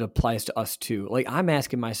believe it applies to us too. Like I'm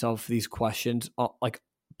asking myself these questions like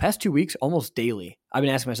past 2 weeks, almost daily. I've been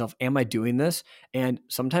asking myself, am I doing this? And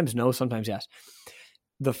sometimes no, sometimes yes.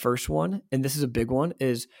 The first one, and this is a big one,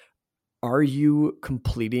 is are you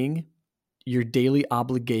completing your daily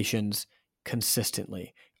obligations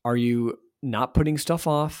consistently? Are you not putting stuff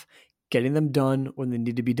off, getting them done when they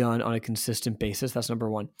need to be done on a consistent basis? That's number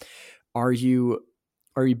one. Are you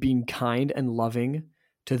being kind and loving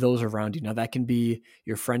to those around you? Now that can be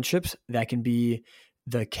your friendships, that can be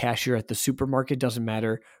the cashier at the supermarket, doesn't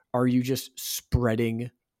matter. Are you just spreading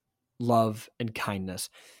love and kindness?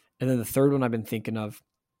 And then the third one I've been thinking of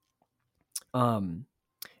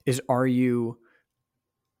is, are you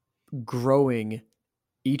growing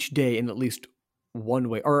each day in at least one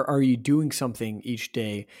way? Or are you doing something each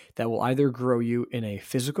day that will either grow you in a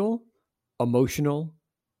physical, emotional,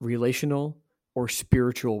 relational, or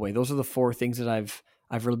spiritual way? Those are the four things that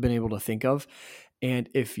I've really been able to think of. And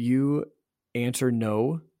if you answer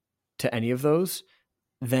no to any of those,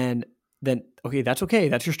 then okay, that's okay.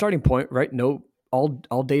 That's your starting point, right? No,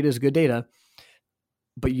 all data is good data,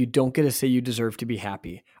 but you don't get to say you deserve to be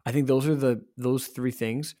happy. I think those three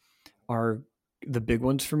things are the big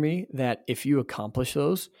ones for me, that if you accomplish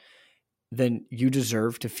those, then you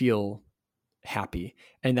deserve to feel happy,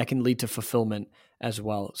 and that can lead to fulfillment as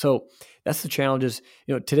well. So that's the challenges.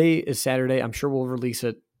 Today is Saturday. I'm sure we'll release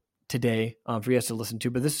it today for you guys to listen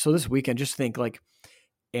to. But this weekend, just think like,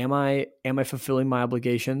 am I fulfilling my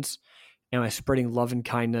obligations? Am I spreading love and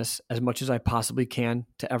kindness as much as I possibly can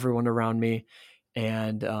to everyone around me?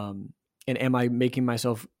 And am I making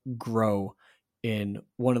myself grow in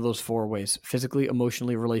one of those 4 ways: physically,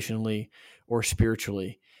 emotionally, relationally, or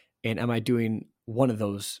spiritually? And am I doing one of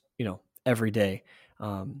those, every day?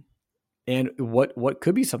 And what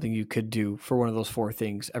could be something you could do for one of those 4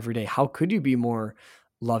 things every day? How could you be more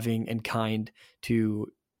loving and kind to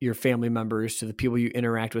your family members, to the people you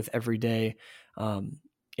interact with every day?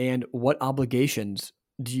 And what obligations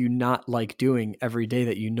do you not like doing every day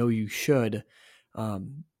that you should?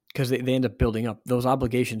 Because they end up building up. Those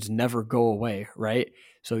obligations never go away, right?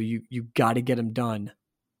 So you got to get them done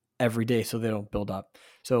every day so they don't build up.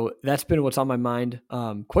 So that's been what's on my mind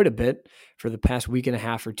quite a bit for the past week and a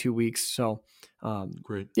half or 2 weeks. So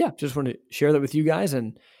Great. Yeah, just want to share that with you guys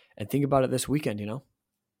and think about it this weekend,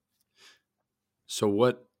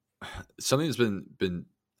 So something that's been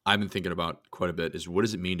I've been thinking about quite a bit is, what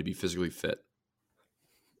does it mean to be physically fit?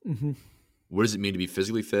 Mm-hmm. What does it mean to be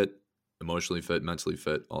physically fit, emotionally fit, mentally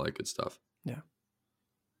fit, all that good stuff? Yeah.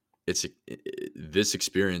 This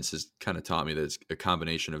experience has kind of taught me that it's a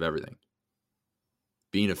combination of everything.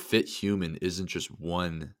 Being a fit human isn't just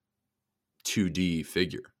one 2D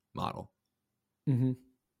figure model. Mm-hmm.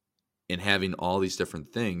 And having all these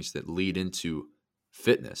different things that lead into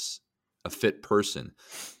fitness, a fit person,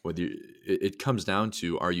 it comes down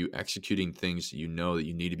to, are you executing things that you know that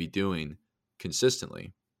you need to be doing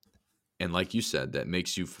consistently? And like you said, that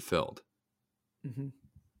makes you fulfilled. Mm-hmm.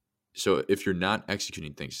 So if you're not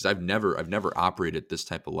executing things, because I've never operated this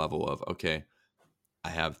type of level of, okay, I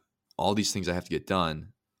have all these things I have to get done.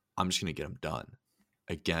 I'm just going to get them done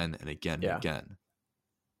again and again and again.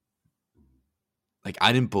 Like,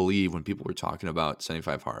 I didn't believe when people were talking about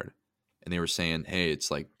 75 Hard and they were saying, hey,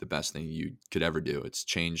 it's like the best thing you could ever do. It's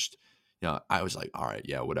changed. I was like, all right,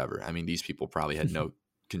 yeah, whatever. I mean, these people probably had no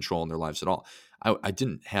control in their lives at all. I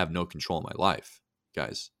didn't have no control in my life,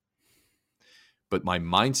 guys. But my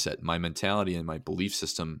mindset, my mentality, and my belief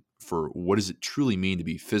system for what does it truly mean to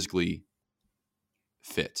be physically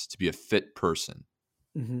fit, to be a fit person,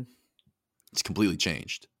 it's completely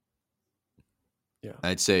changed. Yeah,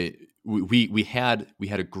 I'd say we had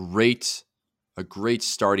a great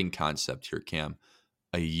starting concept here, Cam,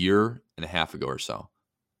 a year and a half ago or so,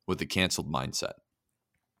 with the canceled mindset.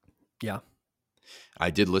 Yeah, I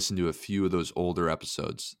did listen to a few of those older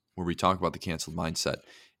episodes where we talk about the canceled mindset,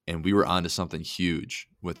 and we were onto something huge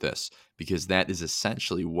with this, because that is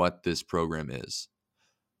essentially what this program is.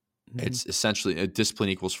 It's essentially a discipline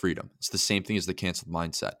equals freedom. It's the same thing as the canceled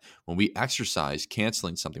mindset. When we exercise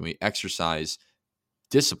canceling something, we exercise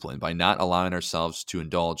discipline by not allowing ourselves to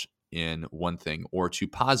indulge in one thing or to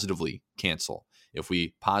positively cancel. If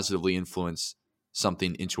we positively influence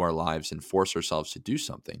something into our lives and force ourselves to do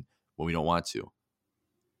something when we don't want to,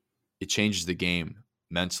 it changes the game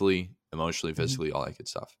mentally, emotionally, physically, all that good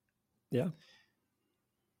stuff. Yeah.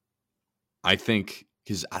 I think,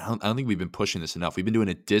 because I don't think we've been pushing this enough. We've been doing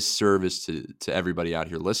a disservice to everybody out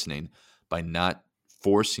here listening by not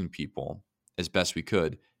forcing people as best we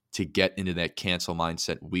could to get into that cancel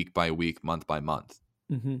mindset week by week, month by month.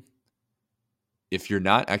 Mm-hmm. If you're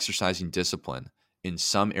not exercising discipline in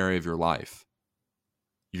some area of your life,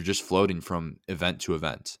 you're just floating from event to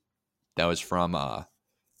event. That was from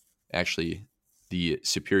actually the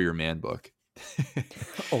Superior Man book.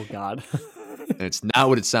 Oh, God. And it's not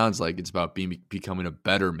what it sounds like. It's about becoming a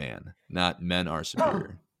better man, not men are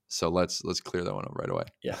superior. So let's clear that one up right away.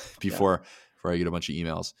 Yeah. Before I get a bunch of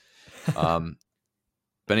emails.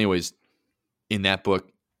 But anyways, in that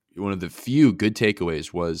book, one of the few good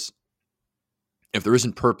takeaways was, if there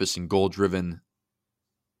isn't purpose in goal-driven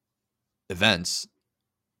events,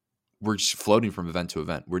 we're just floating from event to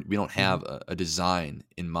event. We don't have a design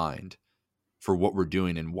in mind for what we're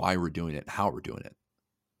doing and why we're doing it, how we're doing it.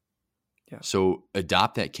 Yeah. So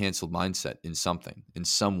adopt that canceled mindset in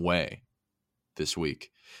some way this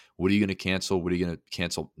week. What are you going to cancel? What are you going to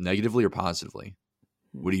cancel negatively or positively?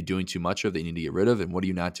 What are you doing too much of that you need to get rid of? And what are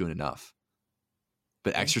you not doing enough?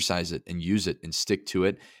 But exercise it and use it and stick to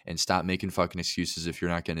it, and stop making fucking excuses if you're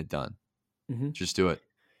not getting it done. Just do it.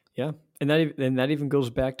 Yeah. And that even goes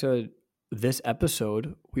back to this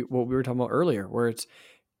episode, what we were talking about earlier, where it's,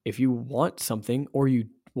 if you want something or you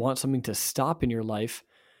want something to stop in your life,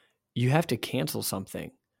 you have to cancel something.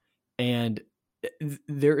 And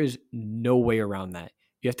there is no way around that.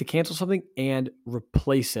 You have to cancel something and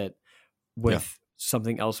replace it with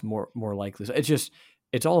something else more likely. So it's just,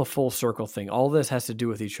 it's all a full circle thing. All this has to do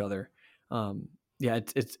with each other. Yeah,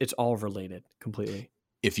 it's all related completely.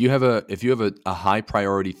 If you have a high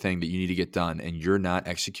priority thing that you need to get done and you're not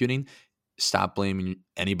executing, stop blaming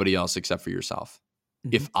anybody else except for yourself.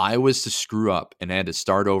 Mm-hmm. If I was to screw up and I had to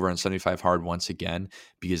start over on 75 hard once again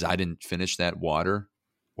because I didn't finish that water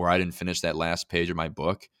or I didn't finish that last page of my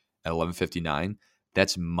book at 11:59,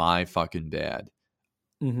 that's my fucking bad.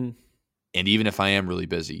 Mm-hmm. And even if I am really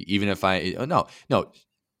busy, even if no,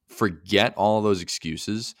 forget all those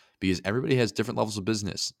excuses because everybody has different levels of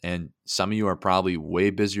business. And some of you are probably way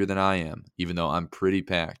busier than I am, even though I'm pretty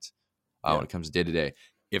packed when it comes day to day.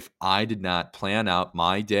 If I did not plan out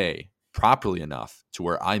my day properly enough to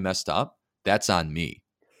where I messed up, that's on me.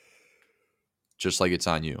 Just like it's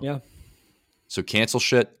on you. Yeah. So cancel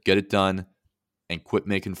shit, get it done, and quit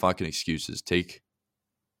making fucking excuses. Take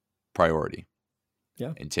priority.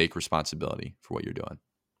 Yeah. And take responsibility for what you're doing.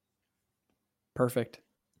 Perfect.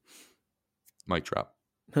 Mic drop.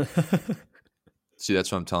 See,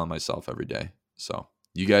 that's what I'm telling myself every day. So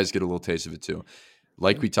you guys get a little taste of it too.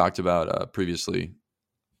 Like we talked about previously,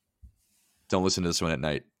 don't listen to this one at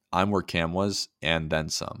night. I'm where Cam was and then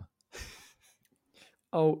some.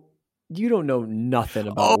 Oh, you don't know nothing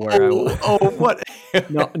about where I was. Oh, what?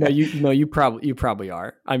 you probably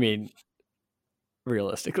are. I mean,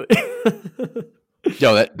 realistically.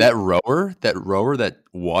 Yo, that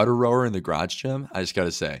water rower in the garage gym, I just got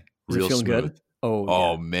to say, real smooth. Good?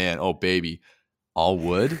 Oh, man. Oh, baby. All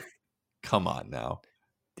wood? Come on now.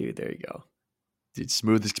 Dude, there you go. Dude,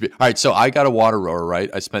 smooth as can be. All right, so I got a water rower, right?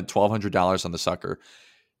 I spent $1,200 on the sucker.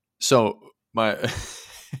 So my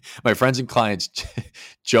friends and clients,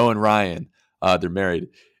 Joe and Ryan, they're married.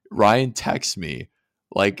 Ryan texts me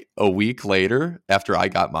like a week later after I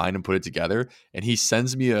got mine and put it together, and he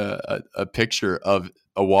sends me a picture of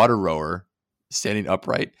a water rower standing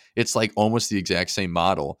upright. It's like almost the exact same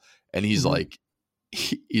model. And he's like,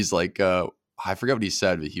 I forgot what he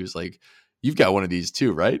said, but he was like, "You've got one of these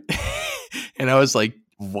too, right?" And I was like,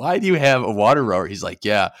 "Why do you have a water rower?" He's like,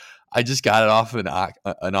 "Yeah, I just got it off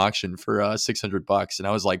an auction for $600." And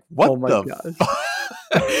I was like, "What the fuck?"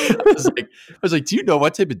 I was like, "Do you know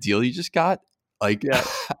what type of deal you just got?" Like, yeah.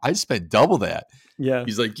 I spent double that. Yeah.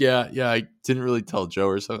 He's like, yeah, I didn't really tell Joe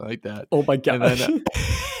or something like that. Oh my God.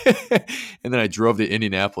 And then I drove to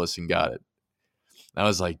Indianapolis and got it. I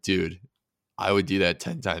was like, dude, I would do that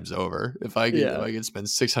 10 times over if I could spend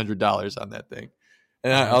 $600 on that thing.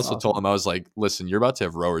 And I also told him, I was like, listen, you're about to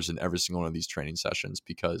have rowers in every single one of these training sessions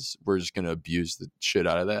because we're just going to abuse the shit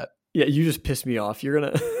out of that. Yeah, you just pissed me off. You're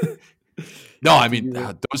going to. No, I mean,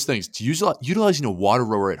 those things, utilizing a water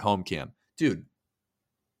rower at home, Cam. Dude,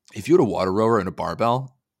 if you had a water rower and a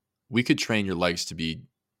barbell, we could train your legs to be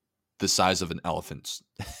the size of an elephant's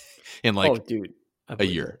in like a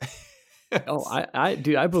year.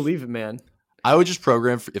 I believe it, man. I would just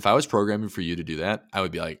if I was programming for you to do that, I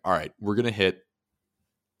would be like, all right, we're going to hit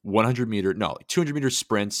 200 meter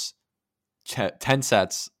sprints, 10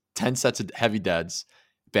 sets of heavy deads,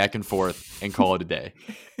 back and forth, and call it a day.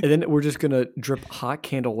 And then we're just going to drip hot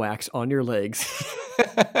candle wax on your legs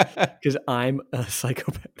because I'm a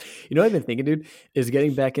psychopath. You know what I've been thinking, dude, is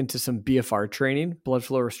getting back into some BFR training, blood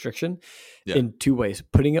flow restriction, in two ways.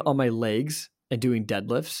 Putting it on my legs and doing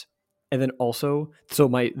deadlifts. And then also,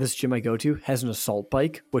 this gym I go to has an assault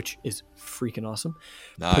bike, which is freaking awesome.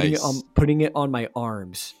 Nice. Putting it on my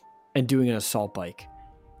arms and doing an assault bike.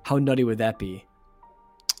 How nutty would that be?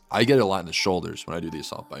 I get it a lot in the shoulders when I do the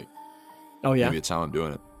assault bike. Oh, yeah? Maybe it's how I'm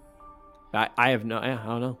doing it. I don't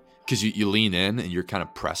know. Because you lean in and you're kind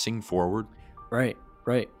of pressing forward. Right.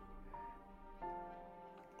 I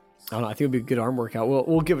don't know. I think it would be a good arm workout.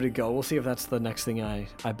 We'll give it a go. We'll see if that's the next thing I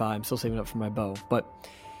buy. I'm still saving up for my bow. But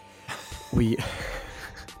all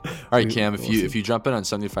right, Cam, if you jump in on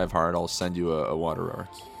 75 hard, I'll send you a water rower.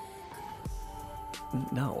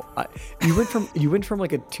 No, you went from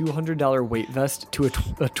like a $200 weight vest to a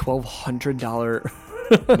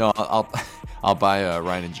 $1,200. No, I'll buy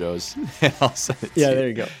Ryan and Joe's. And I'll send it. Yeah, there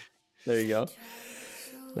you go.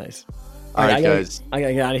 Nice. All right, guys, I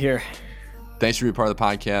gotta get out of here. Thanks for being part of the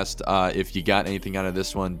podcast. If you got anything out of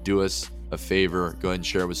this one, do us a favor. Go ahead and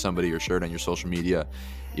share it with somebody or share it on your social media.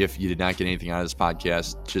 If you did not get anything out of this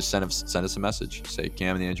podcast, just send us a message. Say,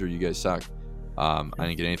 Cam and Andrew, you guys suck. I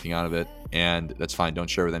didn't get anything out of it, and that's fine. Don't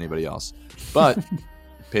share with anybody else. But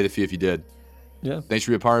pay the fee if you did. Yeah. Thanks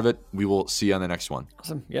for being a part of it. We will see you on the next one.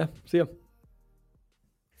 Awesome. Yeah. See you.